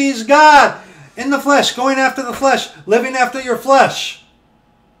please God. In the flesh, going after the flesh, living after your flesh.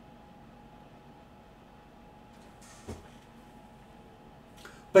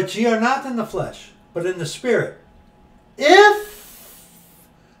 But ye are not in the flesh, but in the Spirit. If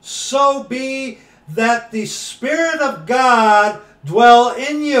so be that the Spirit of God dwell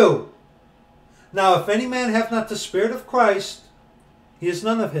in you. Now, if any man have not the Spirit of Christ, he is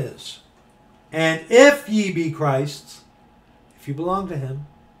none of his. And if ye be Christ's, if you belong to him.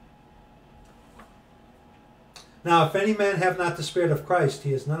 Now, if any man have not the Spirit of Christ,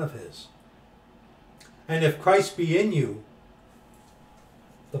 he is none of his. And if Christ be in you,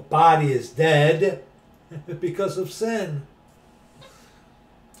 the body is dead because of sin.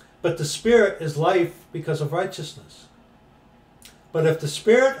 But the Spirit is life because of righteousness. But if the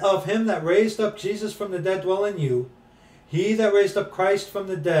Spirit of him that raised up Jesus from the dead dwell in you, he that raised up Christ from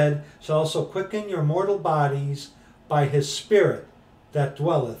the dead shall also quicken your mortal bodies by his Spirit that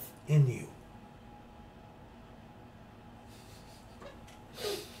dwelleth in you.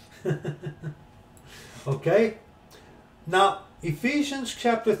 Okay? Now, Ephesians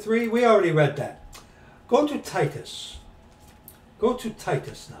chapter 3, we already read that. Go to Titus. Go to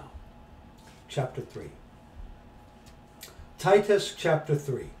Titus now. Chapter 3. Titus chapter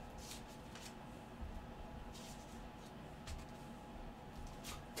 3.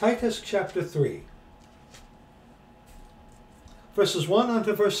 Titus chapter 3. Verses 1 on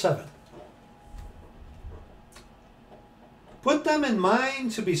to verse 7. Put them in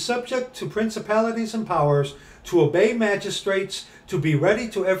mind to be subject to principalities and powers, to obey magistrates, to be ready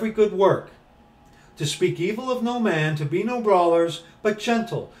to every good work, to speak evil of no man, to be no brawlers, but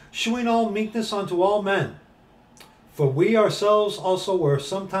gentle, shewing all meekness unto all men. For we ourselves also were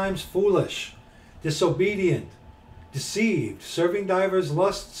sometimes foolish, disobedient, deceived, serving divers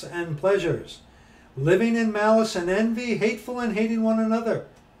lusts and pleasures, living in malice and envy, hateful and hating one another.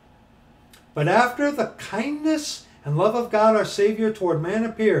 But after the kindness and love of God our Savior toward man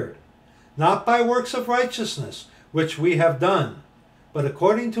appeared, not by works of righteousness, which we have done, but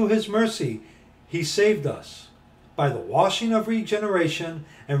according to his mercy he saved us, by the washing of regeneration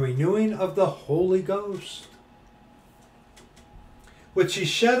and renewing of the Holy Ghost, which he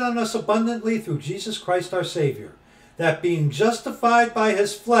shed on us abundantly through Jesus Christ our Savior, that being justified by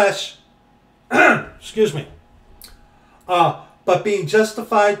his flesh, excuse me, but being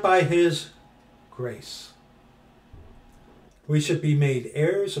justified by his grace, we should be made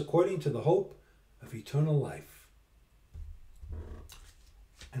heirs according to the hope of eternal life.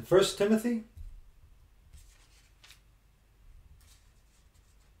 And 1 Timothy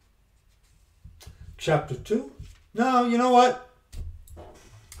chapter 2. No, you know what?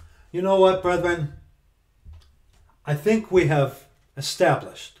 You know what, brethren? I think we have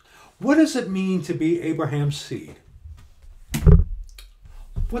established. What does it mean to be Abraham's seed?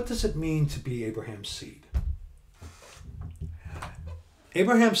 What does it mean to be Abraham's seed?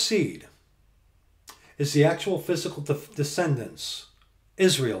 Abraham's seed is the actual physical descendants,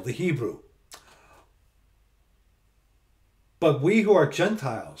 Israel, the Hebrew. But we who are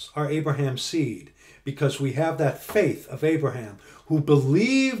Gentiles are Abraham's seed because we have that faith of Abraham who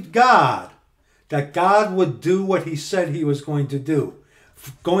believed God, that God would do what he said he was going to do.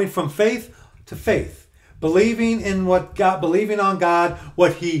 Going from faith to faith. Believing in what God, believing on God,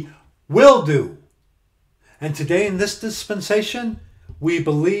 what he will do. And today in this dispensation, we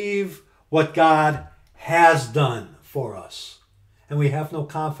believe what God has done for us. And we have no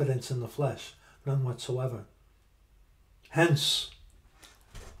confidence in the flesh, none whatsoever. Hence,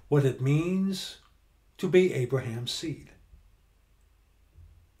 what it means to be Abraham's seed.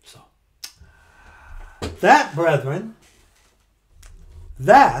 So, that, brethren,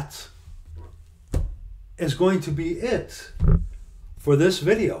 that is going to be it for this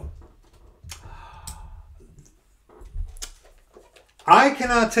video. I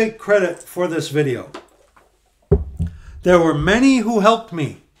cannot take credit for this video. There were many who helped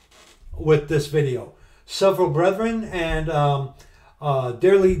me with this video. Several brethren and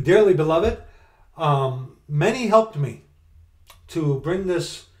dearly beloved, many helped me to bring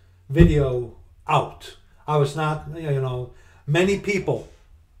this video out. I was not, many people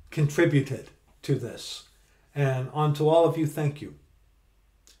contributed to this. And unto all of you, thank you.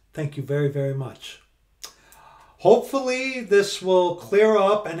 Thank you very, very much. Hopefully this will clear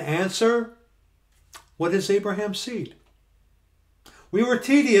up and answer, what is Abraham's seed? We were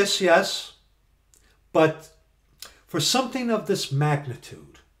tedious, yes, but for something of this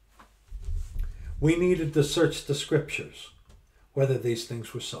magnitude, we needed to search the scriptures, whether these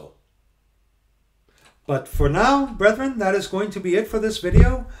things were so. But for now, brethren, that is going to be it for this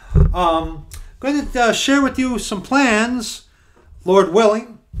video. I'm going to share with you some plans, Lord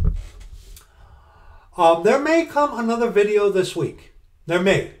willing. There may come another video this week. There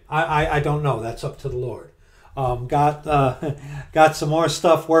may. I don't know. That's up to the Lord. Got some more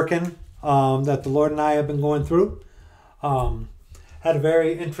stuff working that the Lord and I have been going through. Had a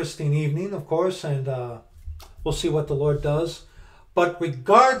very interesting evening, of course, and we'll see what the Lord does. But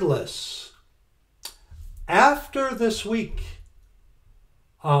regardless, after this week,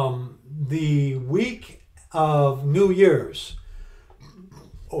 the week of New Year's,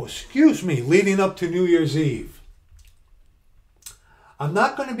 leading up to New Year's Eve, I'm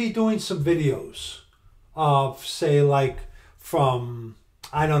not going to be doing some videos of, say, like from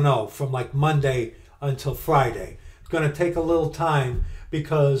like Monday until Friday. It's going to take a little time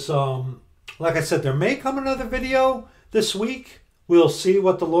because, like I said, there may come another video this week. We'll see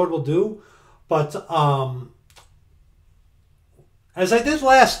what the Lord will do. But as I did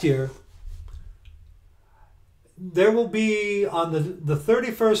last year, there will be on the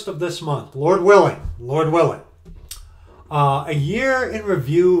 31st of this month, Lord willing, a year in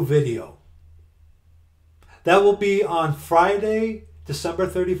review video. That will be on Friday, December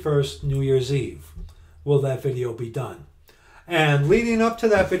 31st, New Year's Eve. Will that video be done? And leading up to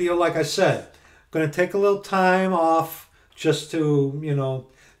that video, like I said, I'm going to take a little time off just to,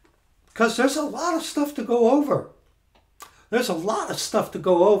 because there's a lot of stuff to go over. There's a lot of stuff to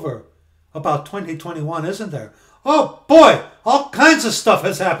go over about 2021, isn't there? Oh boy, all kinds of stuff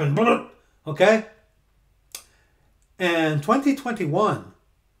has happened. Okay? And 2021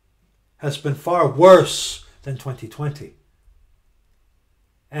 has been far worse than 2020.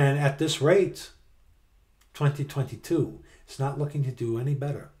 And at this rate, 2022 is not looking to do any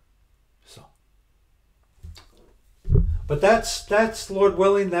better. So, but that's Lord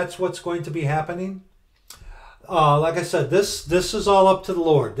willing, that's what's going to be happening. Like I said, this is all up to the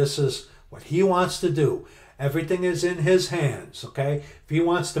Lord. This is what He wants to do. Everything is in His hands, okay? If He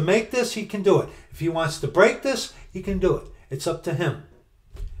wants to make this, He can do it. If He wants to break this, He can do it. It's up to Him.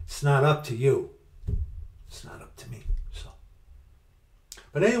 It's not up to you. It's not up to me. So,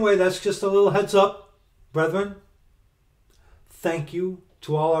 but anyway, that's just a little heads up, brethren. Thank you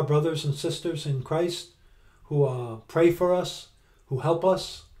to all our brothers and sisters in Christ who pray for us, who help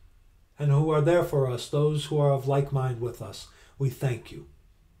us, and who are there for us, those who are of like mind with us. We thank you.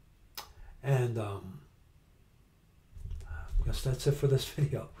 And I guess that's it for this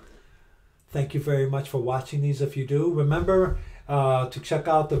video. Thank you very much for watching these. If you do, remember to check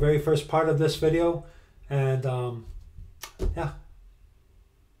out the very first part of this video. And yeah,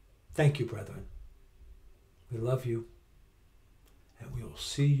 thank you, brethren. We love you. And we will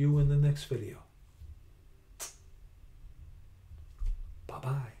see you in the next video.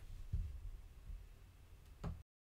 Bye-bye.